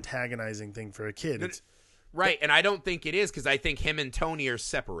that's an antagonizing thing for a kid. It's, right, and I don't think it is, because I think him and Tony are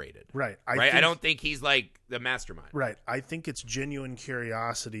separated. right. I don't think he's like the mastermind. Right. I think it's genuine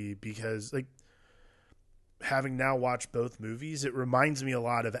curiosity because, like, having now watched both movies, it reminds me a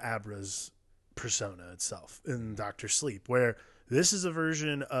lot of Abra's persona itself in Dr. Sleep, where this is a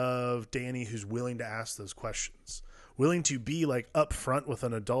version of Danny who's willing to ask those questions, willing to be like upfront with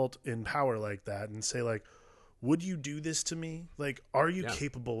an adult in power like that and say, like, would you do this to me? Like, are you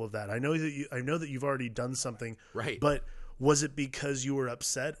capable of that? I know that you've already done something, right? But was it because you were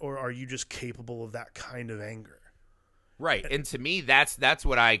upset, or are you just capable of that kind of anger? Right. And to me, that's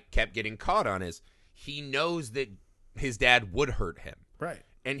what I kept getting caught on, is he knows that his dad would hurt him. Right.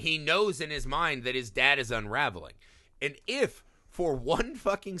 And he knows in his mind that his dad is unraveling. And if for one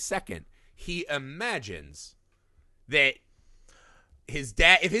fucking second he imagines that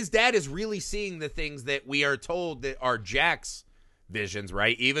if his dad is really seeing the things that we are told that are Jack's visions,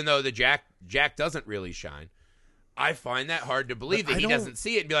 right? Even though the Jack doesn't really shine, I find that hard to believe that he doesn't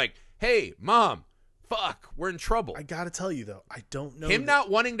see it and be like, hey, Mom, fuck, we're in trouble. I gotta tell you, though, I don't know. Him not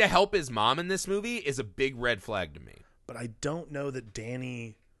wanting to help his mom in this movie is a big red flag to me. But I don't know that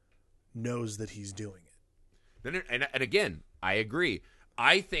Danny knows that he's doing it. And again, I agree.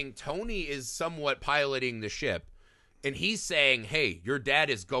 I think Tony is somewhat piloting the ship, and he's saying, hey, your dad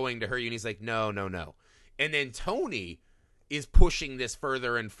is going to hurt you. And he's like, no. And then Tony is pushing this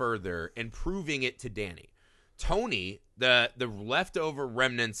further and further and proving it to Danny. Tony, the leftover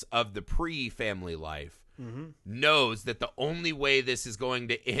remnants of the pre-family life, knows that the only way this is going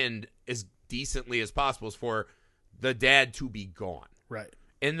to end as decently as possible is for the dad to be gone. Right.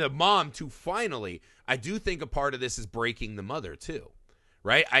 And the mom to finally, I do think a part of this is breaking the mother too,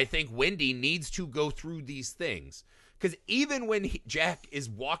 right? I think Wendy needs to go through these things, because even when Jack is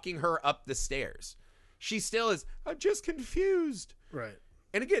walking her up the stairs, she still is, I'm just confused. Right.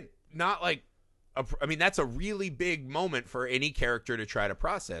 And again, not like, that's a really big moment for any character to try to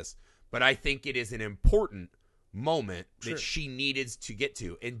process, but I think it is an important moment that she needed to get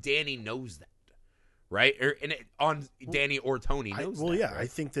to, and Danny knows that. Right? Danny or Tony knows that. Yeah, right? I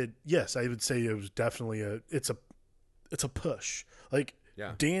think that, yes, I would say it was definitely it's a push. Like,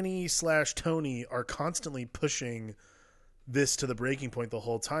 Danny / Tony are constantly pushing this to the breaking point the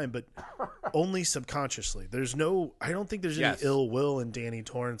whole time, but only subconsciously. I don't think there's any ill will in Danny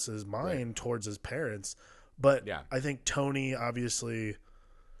Torrance's mind towards his parents, but I think Tony, obviously,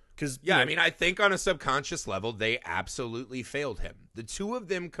 because I think on a subconscious level, they absolutely failed him. The two of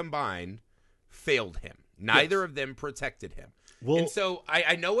them combined failed him. Neither of them protected him. Well, and so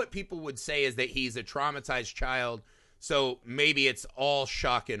I know what people would say is that he's a traumatized child, so maybe it's all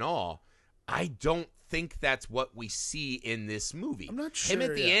shock and awe. I don't think that's what we see in this movie. I'm not sure. Him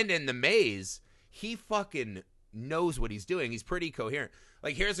at the end in the maze, he fucking knows what he's doing. He's pretty coherent.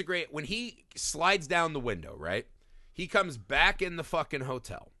 Like, here's a great, when he slides down the window, right? He comes back in the fucking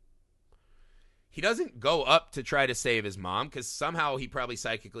hotel. He doesn't go up to try to save his mom, because somehow he probably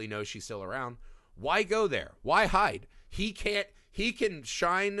psychically knows she's still around. Why go there? Why hide? He can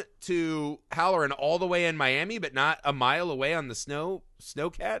shine to Halloran all the way in Miami, but not a mile away on the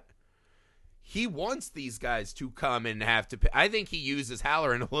Snowcat. He wants these guys to come and have to pay. I think he uses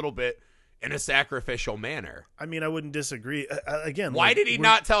Halloran a little bit in a sacrificial manner. I mean, I wouldn't disagree. Again, why did he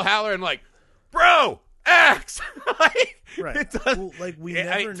not tell Halloran, like, bro, X? Right. We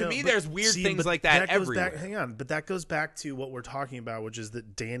never know. To me, there's weird things like that everywhere. Hang on, but that goes back to what we're talking about, which is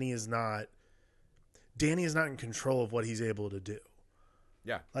that Danny is not in control of what he's able to do.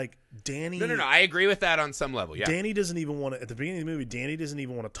 Yeah. Like, Danny... No, I agree with that on some level, yeah. Danny doesn't even want to... At the beginning of the movie, Danny doesn't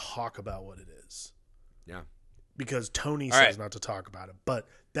even want to talk about what it is. Yeah. Because Tony says not to talk about it. But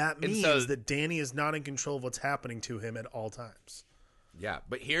that means that Danny is not in control of what's happening to him at all times. Yeah,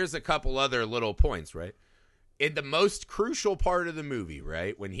 but here's a couple other little points, right? In the most crucial part of the movie,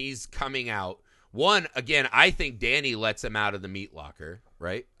 right, when he's coming out, One, again, I think Danny lets him out of the meat locker,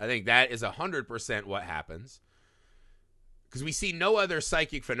 right? I think that is 100% what happens. Because we see no other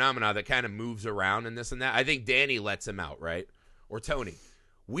psychic phenomena that kind of moves around and this and that. I think Danny lets him out, right? Or Tony.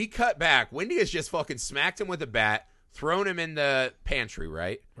 We cut back. Wendy has just fucking smacked him with a bat, thrown him in the pantry,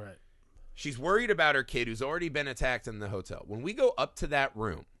 right? Right. She's worried about her kid who's already been attacked in the hotel. When we go up to that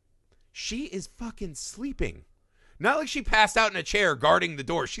room, she is fucking sleeping. Not like she passed out in a chair guarding the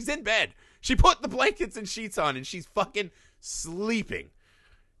door. She's in bed. She put the blankets and sheets on and she's fucking sleeping.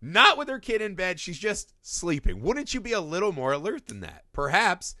 Not with her kid in bed. She's just sleeping. Wouldn't you be a little more alert than that?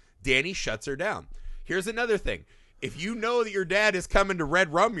 Perhaps Danny shuts her down. Here's another thing. If you know that your dad is coming to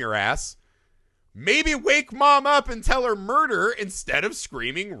red rum your ass, maybe wake mom up and tell her murder instead of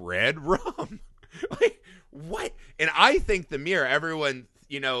screaming red rum. Like, what? And I think the mirror, everyone,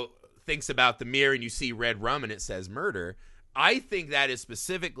 thinks about the mirror and you see red rum and it says murder. I think that is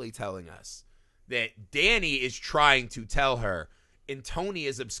specifically telling us that Danny is trying to tell her, and Tony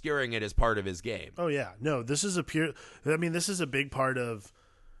is obscuring it as part of his game. Oh, yeah. No, this is this is a big part of,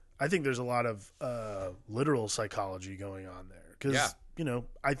 I think there's a lot of literal psychology going on there. Because,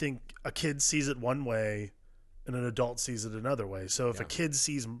 I think a kid sees it one way and an adult sees it another way. So if a kid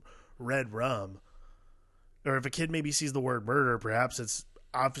sees red rum, or if a kid maybe sees the word murder, perhaps it's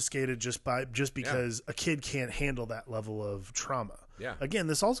obfuscated just because a kid can't handle that level of trauma. Yeah. Again,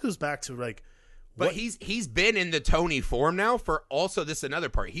 this also goes back to like, but he's been in the Tony form now for also this another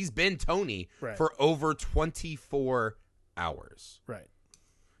part. He's been Tony for over 24 hours. Right.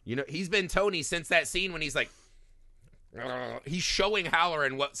 He's been Tony since that scene when he's like, he's showing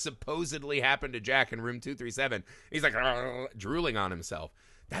Halloran what supposedly happened to Jack in room 237. He's like drooling on himself.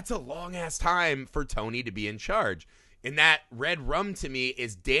 That's a long ass time for Tony to be in charge. And that red rum to me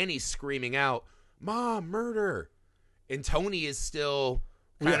is Danny screaming out, "Mom, murder!" And Tony is still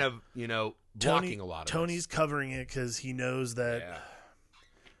kind of, blocking a lot of Tony's covering it because he knows that,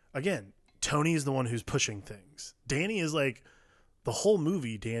 again, Tony is the one who's pushing things. Danny is like, the whole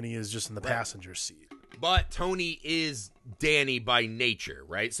movie, Danny is just in the passenger seat. But Tony is Danny by nature,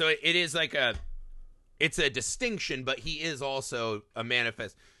 right? So it is like it's a distinction, but he is also a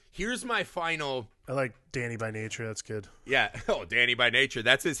manifest. Here's my final... I like Danny by Nature. That's good. Yeah. Oh, Danny by Nature.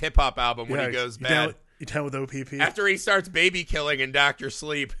 That's his hip-hop album when he goes bad. You down with OPP? After he starts baby killing in Dr.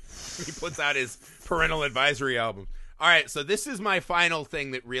 Sleep, he puts out his parental advisory album. All right, so this is my final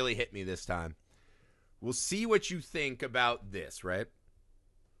thing that really hit me this time. We'll see what you think about this, right?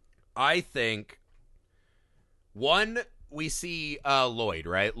 I think, one, we see Lloyd,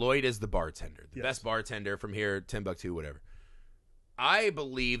 right? Lloyd is the bartender. The best bartender from here, Timbuktu, whatever. I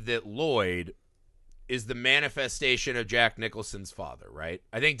believe that Lloyd is the manifestation of Jack Nicholson's father, right?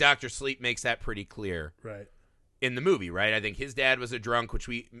 I think Dr. Sleep makes that pretty clear in the movie, right? I think his dad was a drunk, which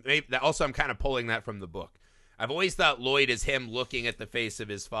also I'm kind of pulling that from the book. I've always thought Lloyd is him looking at the face of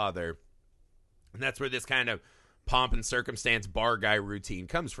his father, and that's where this kind of pomp and circumstance bar guy routine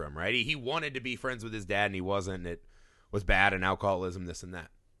comes from, right? He wanted to be friends with his dad, and he wasn't, and it was bad, and alcoholism, this and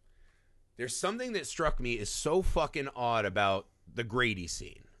that. There's something that struck me is so fucking odd about the Grady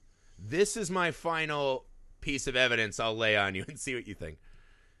scene. This is my final piece of evidence I'll lay on you and see what you think.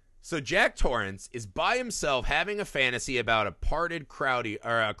 So Jack Torrance is by himself having a fantasy about a crowded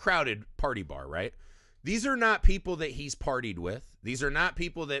party bar, right? These are not people that he's partied with. These are not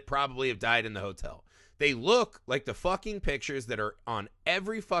people that probably have died in the hotel. They look like the fucking pictures that are on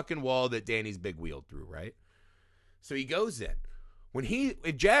every fucking wall that Danny's big wheeled through, right? So he goes in.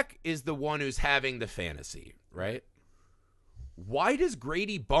 Jack is the one who's having the fantasy, right? Why does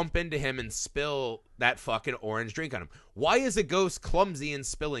Grady bump into him and spill that fucking orange drink on him? Why is a ghost clumsy and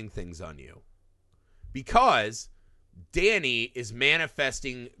spilling things on you? Because Danny is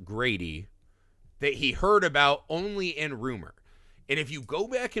manifesting Grady that he heard about only in rumor. And if you go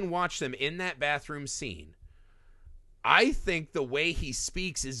back and watch them in that bathroom scene, I think the way he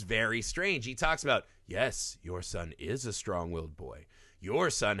speaks is very strange. He talks about, yes, your son is a strong-willed boy.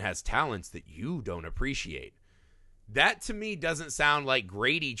 Your son has talents that you don't appreciate. That, to me, doesn't sound like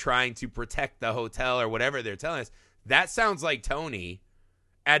Grady trying to protect the hotel or whatever they're telling us. That sounds like Tony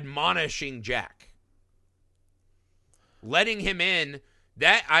admonishing Jack. Letting him in,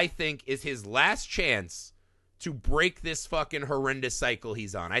 that, I think, is his last chance to break this fucking horrendous cycle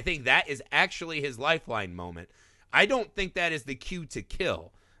he's on. I think that is actually his lifeline moment. I don't think that is the cue to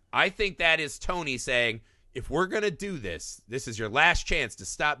kill. I think that is Tony saying, if we're going to do this, this is your last chance to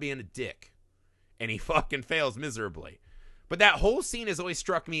stop being a dick. And he fucking fails miserably. But that whole scene has always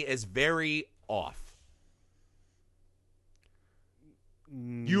struck me as very off.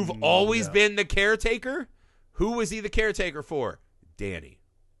 You've always been the caretaker? Who was he the caretaker for? Danny.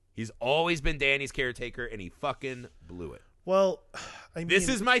 He's always been Danny's caretaker, and he fucking blew it. Well, I mean, This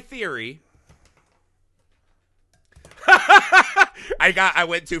is my theory. I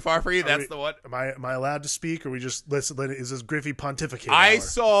went too far for you. That's the one. Am I allowed to speak, or we just listen? Is this Griffey pontificate? I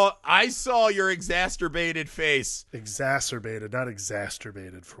hour? saw your exacerbated face. Exacerbated, not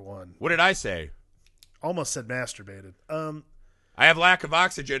exacerbated for one. What did I say? Almost said masturbated. I have lack of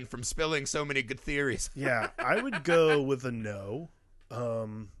oxygen from spilling so many good theories. Yeah, I would go with a no.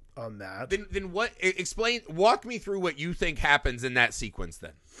 On that. Then what? Walk me through what you think happens in that sequence.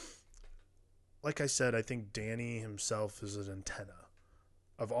 Then, like I said, I think Danny himself is an antenna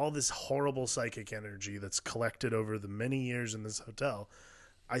of all this horrible psychic energy that's collected over the many years in this hotel.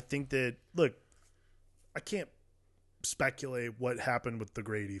 I think that, look, I can't speculate what happened with the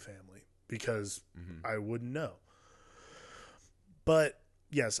Grady family because I wouldn't know. But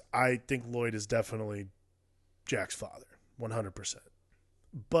yes, I think Lloyd is definitely Jack's father, 100%.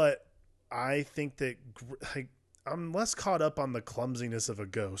 But I think that I'm less caught up on the clumsiness of a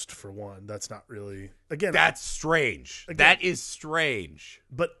ghost, for one. That's not really... Again, that's strange. That is strange.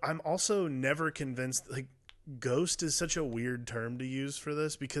 But I'm also never convinced... ghost is such a weird term to use for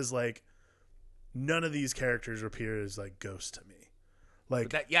this because, none of these characters appear as, ghosts to me.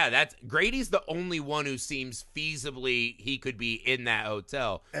 That's Grady's the only one who seems feasibly he could be in that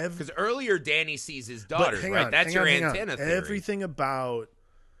hotel. Because earlier Danny sees his daughters, right? That's your antenna theory. Everything about...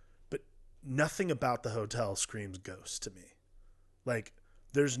 But nothing about the hotel screams ghost to me.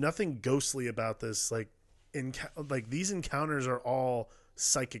 There's nothing ghostly about this. These encounters are all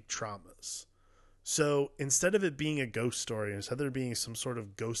psychic traumas. So instead of it being a ghost story, instead of there being some sort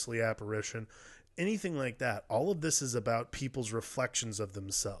of ghostly apparition, anything like that, all of this is about people's reflections of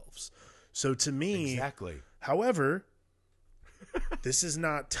themselves. So to me, exactly. However, this is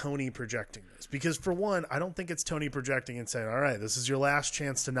not Tony projecting this. Because for one, I don't think it's Tony projecting and saying, all right, this is your last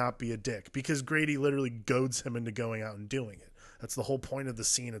chance to not be a dick. Because Grady literally goads him into going out and doing it. That's the whole point of the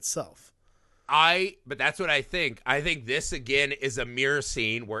scene itself. But that's what I think. I think this, again, is a mirror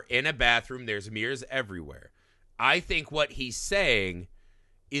scene. We're in a bathroom. There's mirrors everywhere. I think what he's saying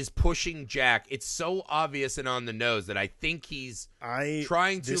is pushing Jack. It's so obvious and on the nose that I think he's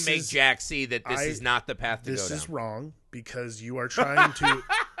trying to make Jack see that this is not the path to go down. This is wrong because you are trying to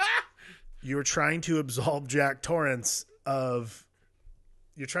you're trying to absolve Jack Torrance of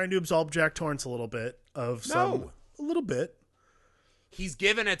a little bit of a little bit. He's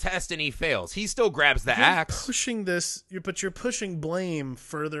given a test and he fails. He still grabs the axe. But you're pushing blame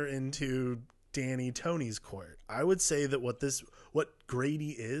further into Danny Tony's court. I would say that what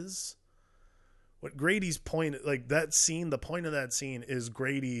Grady's point, that scene, the point of that scene is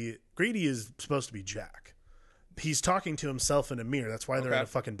Grady is supposed to be Jack. He's talking to himself in a mirror. That's why they're in a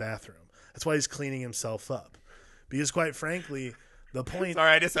fucking bathroom. That's why he's cleaning himself up. Because quite frankly, the point...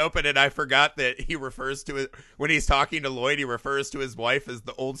 Sorry, I just opened it. I forgot that he refers to it when he's talking to Lloyd. He refers to his wife as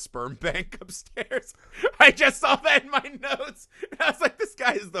the old sperm bank upstairs. I just saw that in my notes. And I was like, this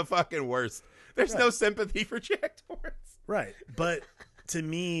guy is the fucking worst. There's no sympathy for Jack Torrance. Right. But to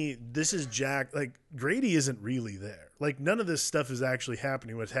me, this is Jack. Grady isn't really there. None of this stuff is actually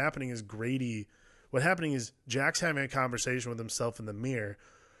happening. What's happening is Jack's having a conversation with himself in the mirror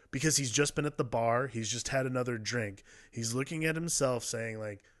because he's just been at the bar. He's just had another drink. He's looking at himself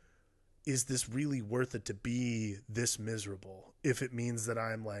saying, is this really worth it to be this miserable if it means that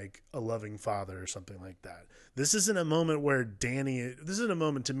I'm a loving father or something like that? This isn't a moment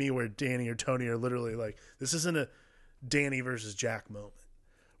to me where Danny or Tony are literally this isn't a Danny versus Jack moment.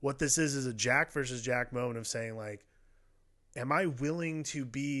 What this is a Jack versus Jack moment of saying am I willing to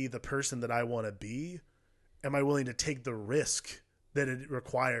be the person that I want to be? Am I willing to take the risk that it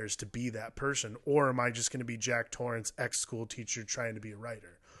requires to be that person? Or am I just going to be Jack Torrance, ex-school teacher trying to be a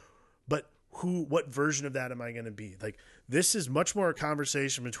writer? But what version of that am I going to be? This is much more a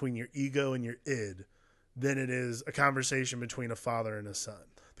conversation between your ego and your id than it is a conversation between a father and a son.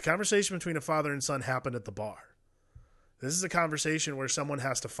 The conversation between a father and son happened at the bar. This is a conversation where someone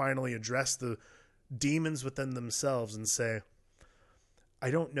has to finally address the demons within themselves and say,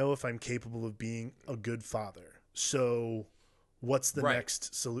 I don't know if I'm capable of being a good father. So what's the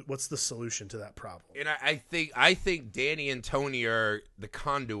what's the solution to that problem? And I think Danny and Tony are the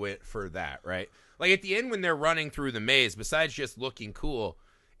conduit for that, right? At the end when they're running through the maze, besides just looking cool,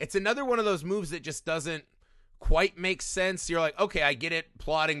 it's another one of those moves that just doesn't quite make sense. You're like, okay, I get it,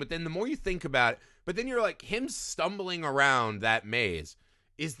 plotting, but then the more you think about it, but then you're him stumbling around that maze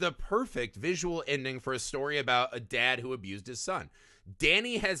is the perfect visual ending for a story about a dad who abused his son.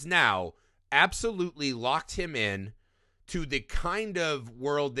 Danny has now absolutely locked him in to the kind of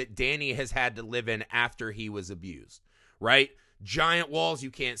world that Danny has had to live in after he was abused, right? giant walls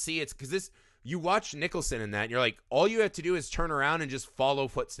you can't see. It's because this, you watch Nicholson in that, and you're like, all you have to do is turn around and just follow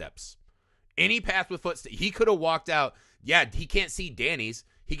footsteps. Any path with footsteps. He could have walked out. Yeah, he can't see Danny's.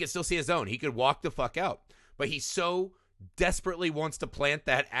 He can still see his own. He could walk the fuck out. But he so desperately wants to plant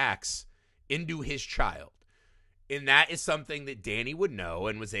that axe into his child. And that is something that Danny would know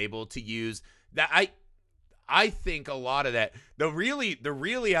and was able to use. That I think a lot of that, the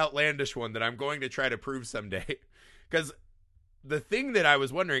really outlandish one that I'm going to try to prove someday, because the thing that I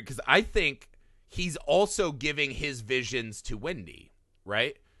was wondering, because I think he's also giving his visions to Wendy,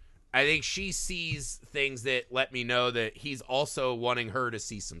 right? I think she sees things that let me know that he's also wanting her to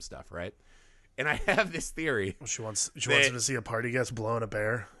see some stuff, right? And I have this theory. She wants him to see a party guest blowing a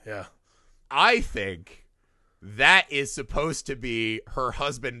bear. Yeah. I think that is supposed to be her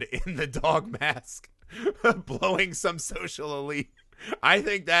husband in the dog mask blowing some social elite. I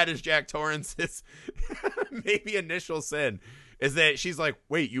think that is Jack Torrance's maybe initial sin, is that she's like,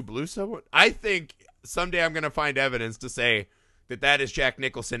 wait, you blew someone? I think someday I'm going to find evidence to say that is Jack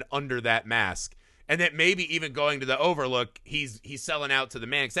Nicholson under that mask. And that maybe even going to the Overlook, he's selling out to the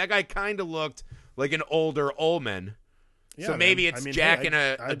man. Because that guy kind of looked like an older Ullman. Yeah, so maybe it's Jack in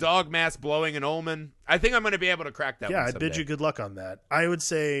a dog mask blowing an Ullman. I think I'm going to be able to crack that one someday. Yeah, I bid you good luck on that. I would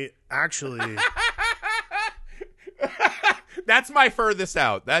say, actually... That's my furthest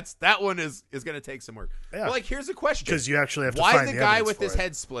out. That one is going to take some work. Yeah. Well, like, here's a question. Because you actually have to find the evidence. Why the guy with his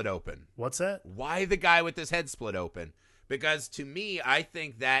head split open? What's that? Why the guy with his head split open? Because to me, I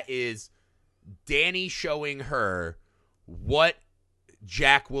think that is Danny showing her what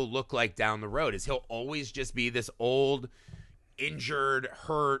Jack will look like down the road. Is he'll always just be this old, injured,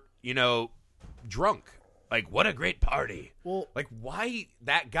 hurt, drunk. Like, what a great party. Well, like, why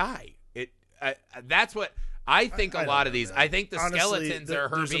that guy? That's what I think. A lot of these, I think the skeletons are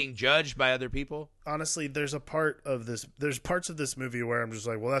her being judged by other people. Honestly, there's parts of this movie where I'm just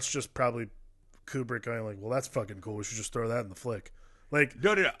like, well, that's just probably Kubrick going like, well, that's fucking cool. We should just throw that in the flick. Like,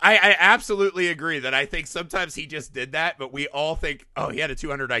 no. I absolutely agree that I think sometimes he just did that, but we all think, oh, he had a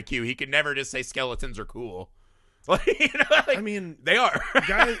 200 IQ. He could never just say skeletons are cool. Like, I mean, they are.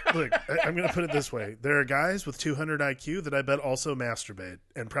 Guys, look, I'm going to put it this way: there are guys with 200 IQ that I bet also masturbate,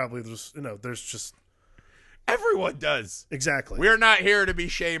 and probably there's just everyone does. Exactly. We're not here to be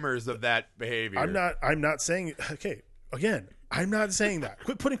shamers of that behavior. I'm not saying. Okay, again, I'm not saying that.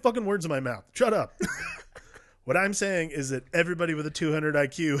 Quit putting fucking words in my mouth. Shut up. What I'm saying is that everybody with a 200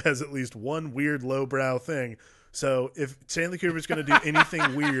 IQ has at least one weird lowbrow thing. So if Stanley Kubrick's going to do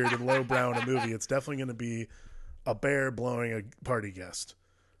anything weird and lowbrow in a movie, it's definitely going to be a bear blowing a party guest.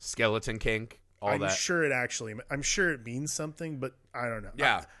 Skeleton kink, I'm sure it means something, but I don't know.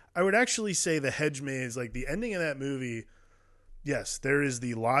 Yeah. I would actually say the hedge maze, like the ending of that movie, yes, there is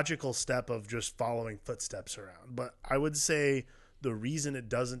the logical step of just following footsteps around. But I would say the reason it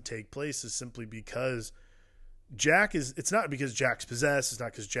doesn't take place is simply because it's not because Jack's possessed. It's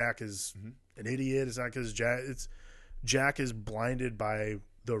not because Jack is an idiot. It's not because Jack is blinded by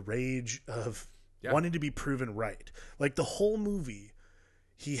the rage of wanting to be proven right. Like the whole movie,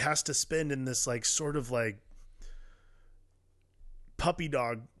 he has to spend in this like sort of like puppy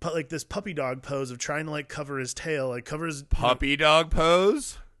dog pose of trying to like cover his tail, like cover his puppy dog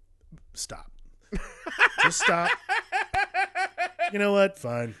pose. Stop. Just stop. You know what?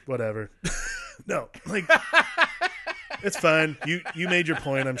 Fine. Whatever. No, like it's fine. You made your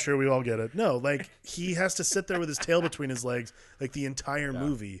point. I'm sure we all get it. No, like he has to sit there with his tail between his legs like the entire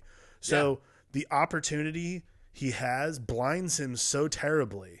movie. So the opportunity he has blinds him so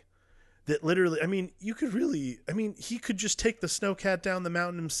terribly that literally, he could just take the snowcat down the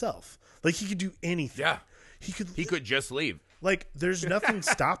mountain himself. Like he could do anything. Yeah. He could just leave. Like there's nothing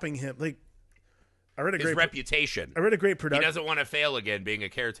stopping him. Like his reputation. I read a great production. He doesn't want to fail again being a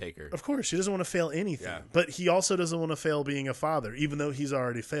caretaker. Of course, he doesn't want to fail anything. Yeah. But he also doesn't want to fail being a father, even though he's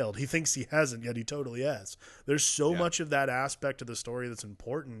already failed. He thinks he hasn't, yet he totally has. There's so much of that aspect of the story that's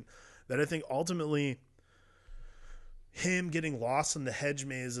important that I think ultimately him getting lost in the hedge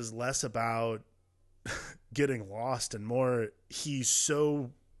maze is less about getting lost and more he's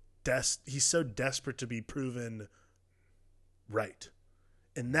so desperate to be proven right.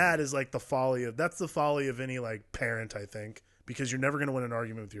 And that is like the folly of any like parent, I think, because you're never going to win an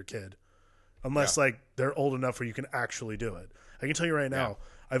argument with your kid unless like they're old enough where you can actually do it. I can tell you right now,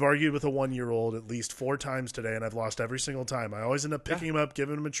 I've argued with a 1-year-old at least 4 times today, and I've lost every single time. I always end up picking him up,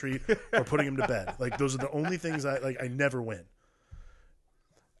 giving him a treat, or putting him to bed. Like those are the only things I never win.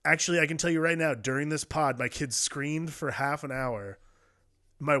 Actually, I can tell you right now, during this pod, my kid screamed for half an hour.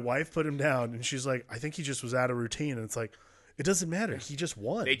 My wife put him down, and she's like, I think he just was out of routine. And it's like, it doesn't matter. He just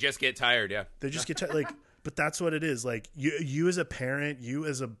won. They just get tired, They just get tired. Like, But that's what it is. Like you as a parent, you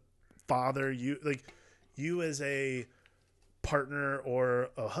as a father, you as a partner or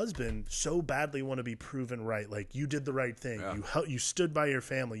a husband so badly want to be proven right. Like you did the right thing. Yeah. You stood by your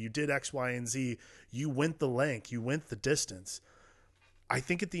family. You did X, Y, and Z. You went the length. You went the distance. I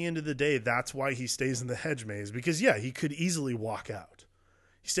think at the end of the day, that's why he stays in the hedge maze, because yeah, he could easily walk out.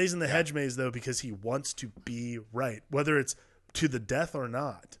 He stays in the hedge maze though, because he wants to be right, whether it's to the death or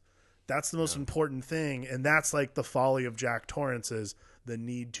not. That's the most important thing. And that's like the folly of Jack Torrance, is the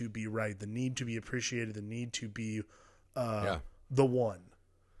need to be right, the need to be appreciated, the need to be the one.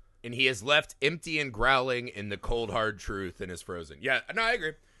 And he is left empty and growling in the cold, hard truth and is frozen. Yeah, no, I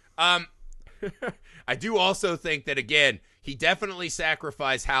agree. I do also think that, again, he definitely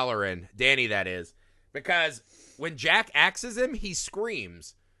sacrificed Halloran, Danny that is, because when Jack axes him, he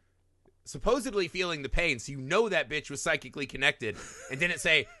screams, supposedly feeling the pain, so you know that bitch was psychically connected, and didn't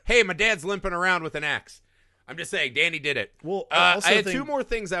say, hey, my dad's limping around with an axe. I'm just saying, Danny did it. Well, I had two more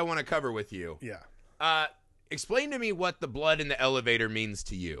things I want to cover with you. Yeah. Explain to me what the blood in the elevator means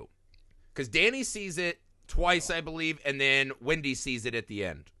to you. Because Danny sees it twice, I believe, and then Wendy sees it at the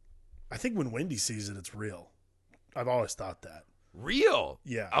end. I think when Wendy sees it, it's real. I've always thought that. Real?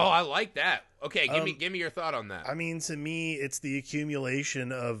 Yeah. Oh, I like that. Okay, give me your thought on that. I mean, to me, it's the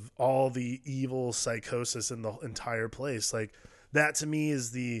accumulation of all the evil psychosis in the entire place. Like that to me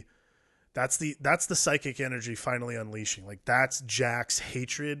is that's the psychic energy finally unleashing. Like that's Jack's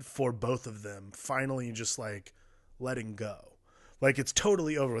hatred for both of them finally just like letting go. Like it's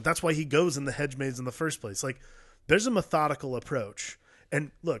totally over with. That's why he goes in the hedge maze in the first place. Like there's a methodical approach.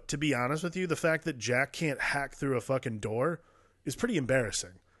 And look, to be honest with you, the fact that Jack can't hack through a fucking door is pretty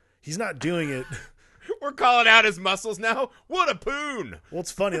embarrassing. He's not doing it. We're calling out his muscles now. What a poon. Well, it's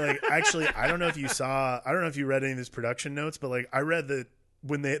funny. Like, actually, I don't know if you read any of his production notes, but like, I read that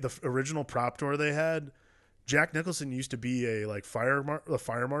when the original prop door they had, Jack Nicholson used to be a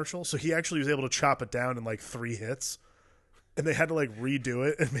fire marshal. So he actually was able to chop it down in like 3 hits. And they had to like redo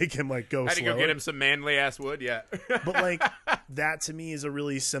it and make him like go slower. Had to go get him some manly ass wood, yeah. But like that to me is a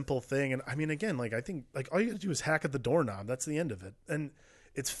really simple thing. And I mean, again, like I think like all you got to do is hack at the doorknob. That's the end of it. And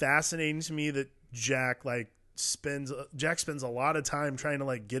it's fascinating to me that Jack spends a lot of time trying to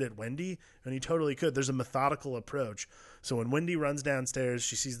like get at Wendy, and he totally could. There's a methodical approach. So when Wendy runs downstairs,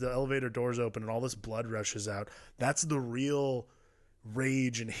 she sees the elevator doors open and all this blood rushes out. That's the real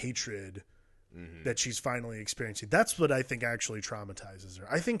rage and hatred that she's finally experiencing. That's what I think actually traumatizes her.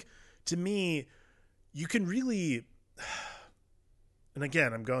 I think, to me, you can really, and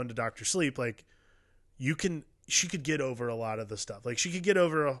again, I'm going to Dr. Sleep, like, she could get over a lot of the stuff. Like, she could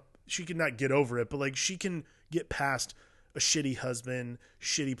not get over it, but, like, she can get past a shitty husband,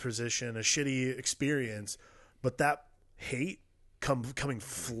 shitty position, a shitty experience, but that hate coming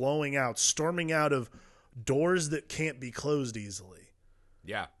flowing out, storming out of doors that can't be closed easily.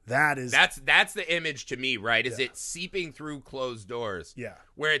 Yeah. That's the image to me, right? Is it seeping through closed doors? Yeah.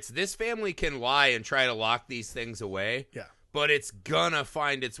 Where it's this family can lie and try to lock these things away. Yeah. But it's gonna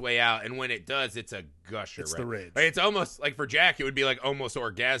find its way out, and when it does, it's a gusher. It's the rage. Like, it's almost like for Jack, it would be like almost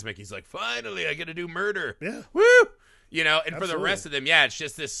orgasmic. He's like, finally, I get to do murder. Yeah. Woo! You know, and Absolutely. for the rest of them, yeah, it's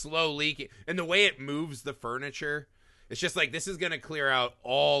just this slow leaking. And the way it moves the furniture, it's just like, this is gonna clear out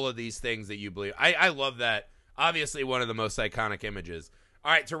all of these things that you believe. I love that. Obviously, one of the most iconic images.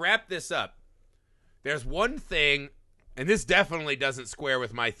 All right, to wrap this up, there's one thing, and this definitely doesn't square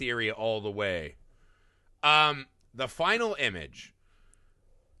with my theory all the way. The final image,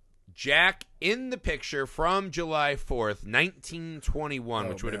 Jack in the picture from July 4th, 1921,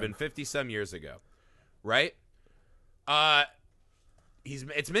 which would have been 50-some years ago, right?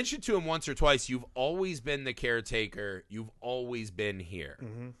 It's mentioned to him once or twice, you've always been the caretaker, you've always been here.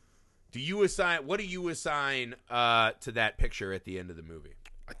 Mm-hmm. What do you assign to that picture at the end of the movie?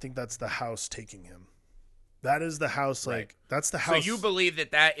 I think that's the house taking him. That is the house, like, right. That's the house. So you believe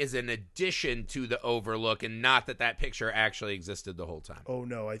that is an addition to the Overlook and not that picture actually existed the whole time? Oh,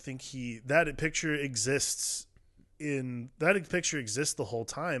 no. I think that picture exists the whole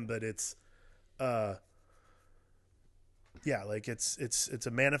time, but it's, like it's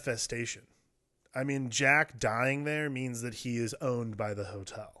a manifestation. I mean, Jack dying there means that he is owned by the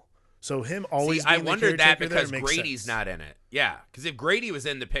hotel. So him always being I wondered that because Grady's not in it. Yeah, because if Grady was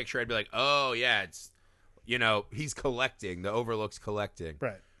in the picture, I'd be like, oh, yeah, it's, he's collecting. The Overlook's collecting.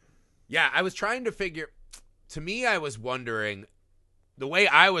 Right. Yeah, I was trying to figure, to me, I was wondering, the way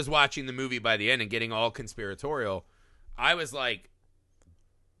I was watching the movie by the end and getting all conspiratorial, I was like,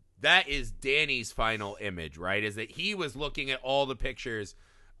 that is Danny's final image, right? Is that he was looking at all the pictures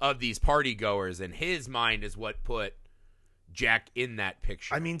of these party goers, and his mind is what put Jack in that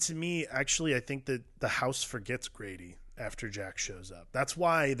picture. I mean, to me, actually, I think that the house forgets Grady after Jack shows up. That's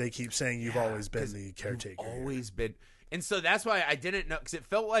why they keep saying you've always been the caretaker. Always been. And so that's why I didn't know, because it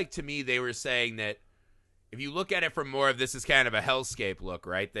felt like to me they were saying that if you look at it from more of this is kind of a hellscape look,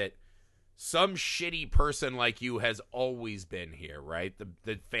 right? That some shitty person like you has always been here, right?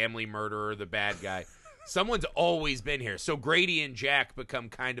 The family murderer, the bad guy. Someone's always been here. So Grady and Jack become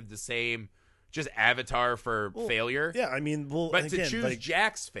kind of the same, just avatar for failure. Yeah, I mean, but again, to choose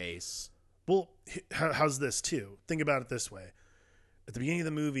Jack's face. Well, how's this too? Think about it this way. At the beginning of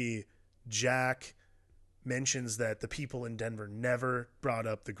the movie, Jack mentions that the people in Denver never brought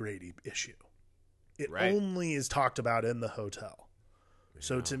up the Grady issue. It only is talked about in the hotel.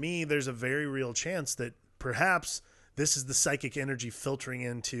 So to me, there's a very real chance that perhaps this is the psychic energy filtering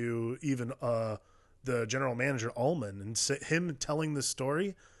into even the general manager, Ullman, and him telling the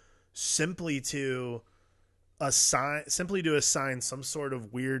story simply to assign some sort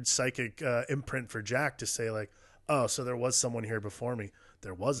of weird psychic imprint for Jack to say like, oh, so there was someone here before me.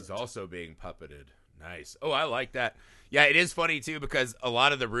 There wasn't. He's also being puppeted. Nice. Oh, I like that. Yeah, it is funny too because a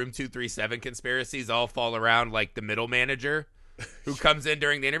lot of the Room 237 conspiracies all fall around like the middle manager who comes in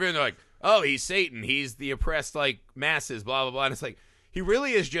during the interview and they're like, oh, he's Satan. He's the oppressed like masses, blah, blah, blah. And it's like, he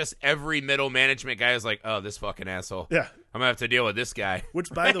really is just every middle management guy is like, oh, this fucking asshole. Yeah. I'm going to have to deal with this guy. Which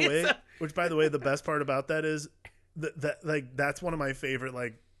by the way, the best part about that is that like, that's one of my favorite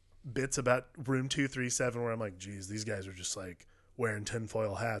like bits about Room 237 where I'm like, geez, these guys are just like wearing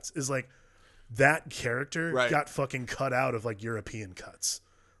tinfoil hats is like, that character got fucking cut out of like European cuts.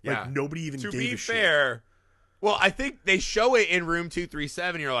 Like nobody even gave a shit. To be fair, well, I think they show it in Room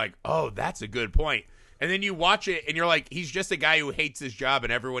 237. You're like, oh, that's a good point. And then you watch it and you're like, he's just a guy who hates his job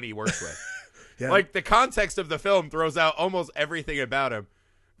and everyone he works with. Like the context of the film throws out almost everything about him.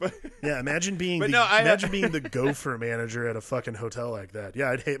 Yeah, imagine being the gopher manager at a fucking hotel like that. Yeah,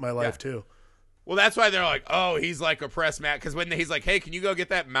 I'd hate my life too. Well, that's why they're like, oh, he's like oppressed Matt. Because when he's like, hey, can you go get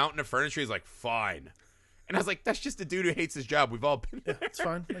that mountain of furniture? He's like, fine. And I was like, that's just a dude who hates his job. We've all been there. Yeah, it's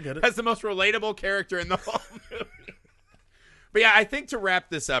fine. I get it. That's the most relatable character in the whole movie. But yeah, I think to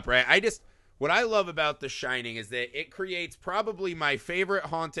wrap this up, right, what I love about The Shining is that it creates probably my favorite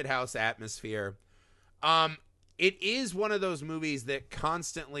haunted house atmosphere. It is one of those movies that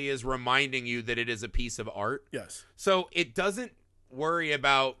constantly is reminding you that it is a piece of art. Yes. So it doesn't worry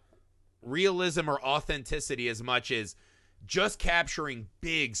about realism or authenticity as much as just capturing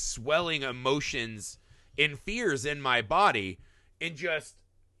big swelling emotions and fears in my body in just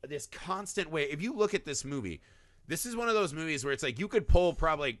this constant way. If you look at this movie, this is one of those movies where it's like you could pull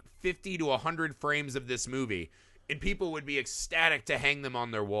probably like 50 to 100 frames of this movie and people would be ecstatic to hang them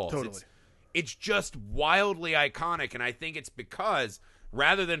on their walls. Totally. It's just wildly iconic, and I think it's because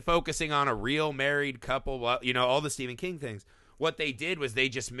rather than focusing on a real married couple, you know, all the Stephen King things, what they did was they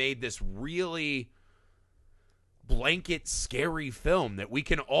just made this really blanket scary film that we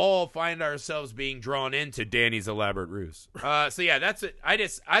can all find ourselves being drawn into Danny's elaborate ruse. So yeah, that's it.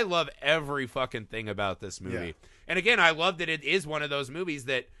 I love every fucking thing about this movie. Yeah. And again, I love that it is one of those movies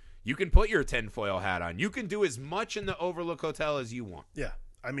that you can put your tinfoil hat on. You can do as much in the Overlook Hotel as you want. Yeah.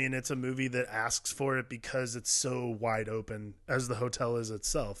 I mean, it's a movie that asks for it because it's so wide open as the hotel is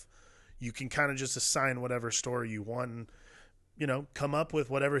itself. You can kind of just assign whatever story you want and, you know, come up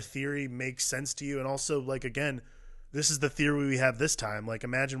with whatever theory makes sense to you. And also, like, again, this is the theory we have this time. Like,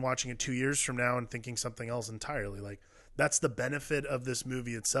 imagine watching it 2 years from now and thinking something else entirely. Like, that's the benefit of this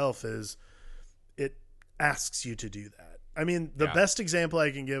movie itself is it asks you to do that. I mean, the best example I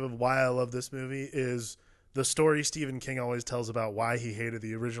can give of why I love this movie is the story Stephen King always tells about why he hated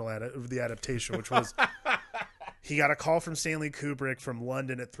the original the adaptation, which was he got a call from Stanley Kubrick from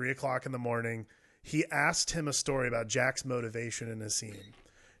London at 3:00 in the morning. He asked him a story about Jack's motivation in a scene.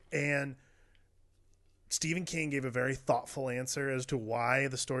 And Stephen King gave a very thoughtful answer as to why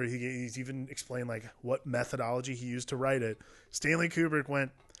the story he gave. He's even explained like what methodology he used to write it. Stanley Kubrick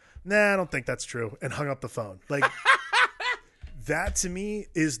went, nah, I don't think that's true, and hung up the phone. Like that to me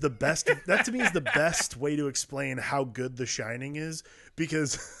is the best. That to me is the best way to explain how good The Shining is,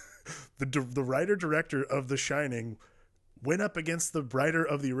 because the writer director of The Shining went up against the writer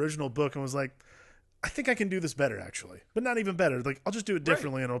of the original book and was like, I think I can do this better, actually, but not even better. Like, I'll just do it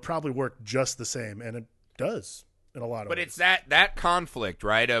differently, and it'll probably work just the same, and it does in a lot of ways. But it's that conflict,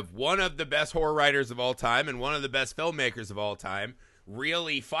 right, of one of the best horror writers of all time and one of the best filmmakers of all time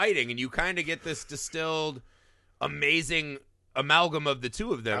really fighting, and you kind of get this distilled, amazing amalgam of the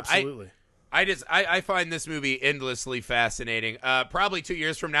two of them. Absolutely. I find this movie endlessly fascinating. Probably 2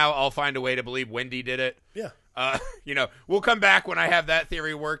 years from now, I'll find a way to believe Wendy did it. Yeah. You know, we'll come back when I have that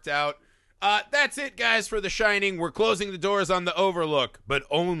theory worked out. That's it, guys, for The Shining. We're closing the doors on The Overlook, but Are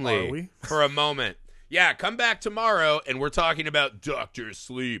only we? for a moment. Yeah, come back tomorrow, and we're talking about Dr.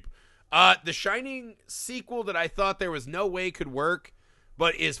 Sleep. The Shining sequel that I thought there was no way could work,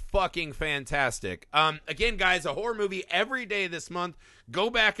 but is fucking fantastic. Again, guys, a horror movie every day this month. Go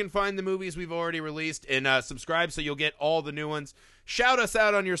back and find the movies we've already released and subscribe so you'll get all the new ones. Shout us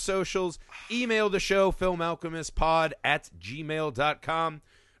out on your socials. Email the show, filmalchemistpod@gmail.com.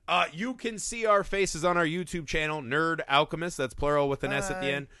 You can see our faces on our YouTube channel, Nerd Alchemist. That's plural with an S at the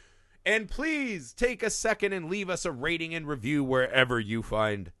end. And please take a second and leave us a rating and review wherever you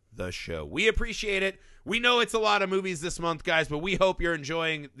find the show. We appreciate it. We know it's a lot of movies this month, guys, but we hope you're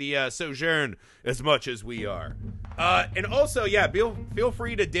enjoying the sojourn as much as we are. And also, yeah, feel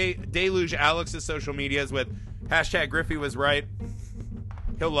free to deluge Alex's social medias with #Griffey was right.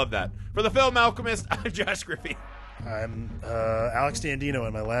 He'll love that. For the Film Alchemist, I'm Josh Griffey. I'm Alex Dandino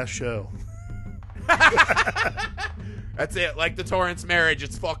in my last show. That's it. Like the Torrance marriage,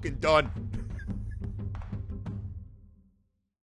 it's fucking done.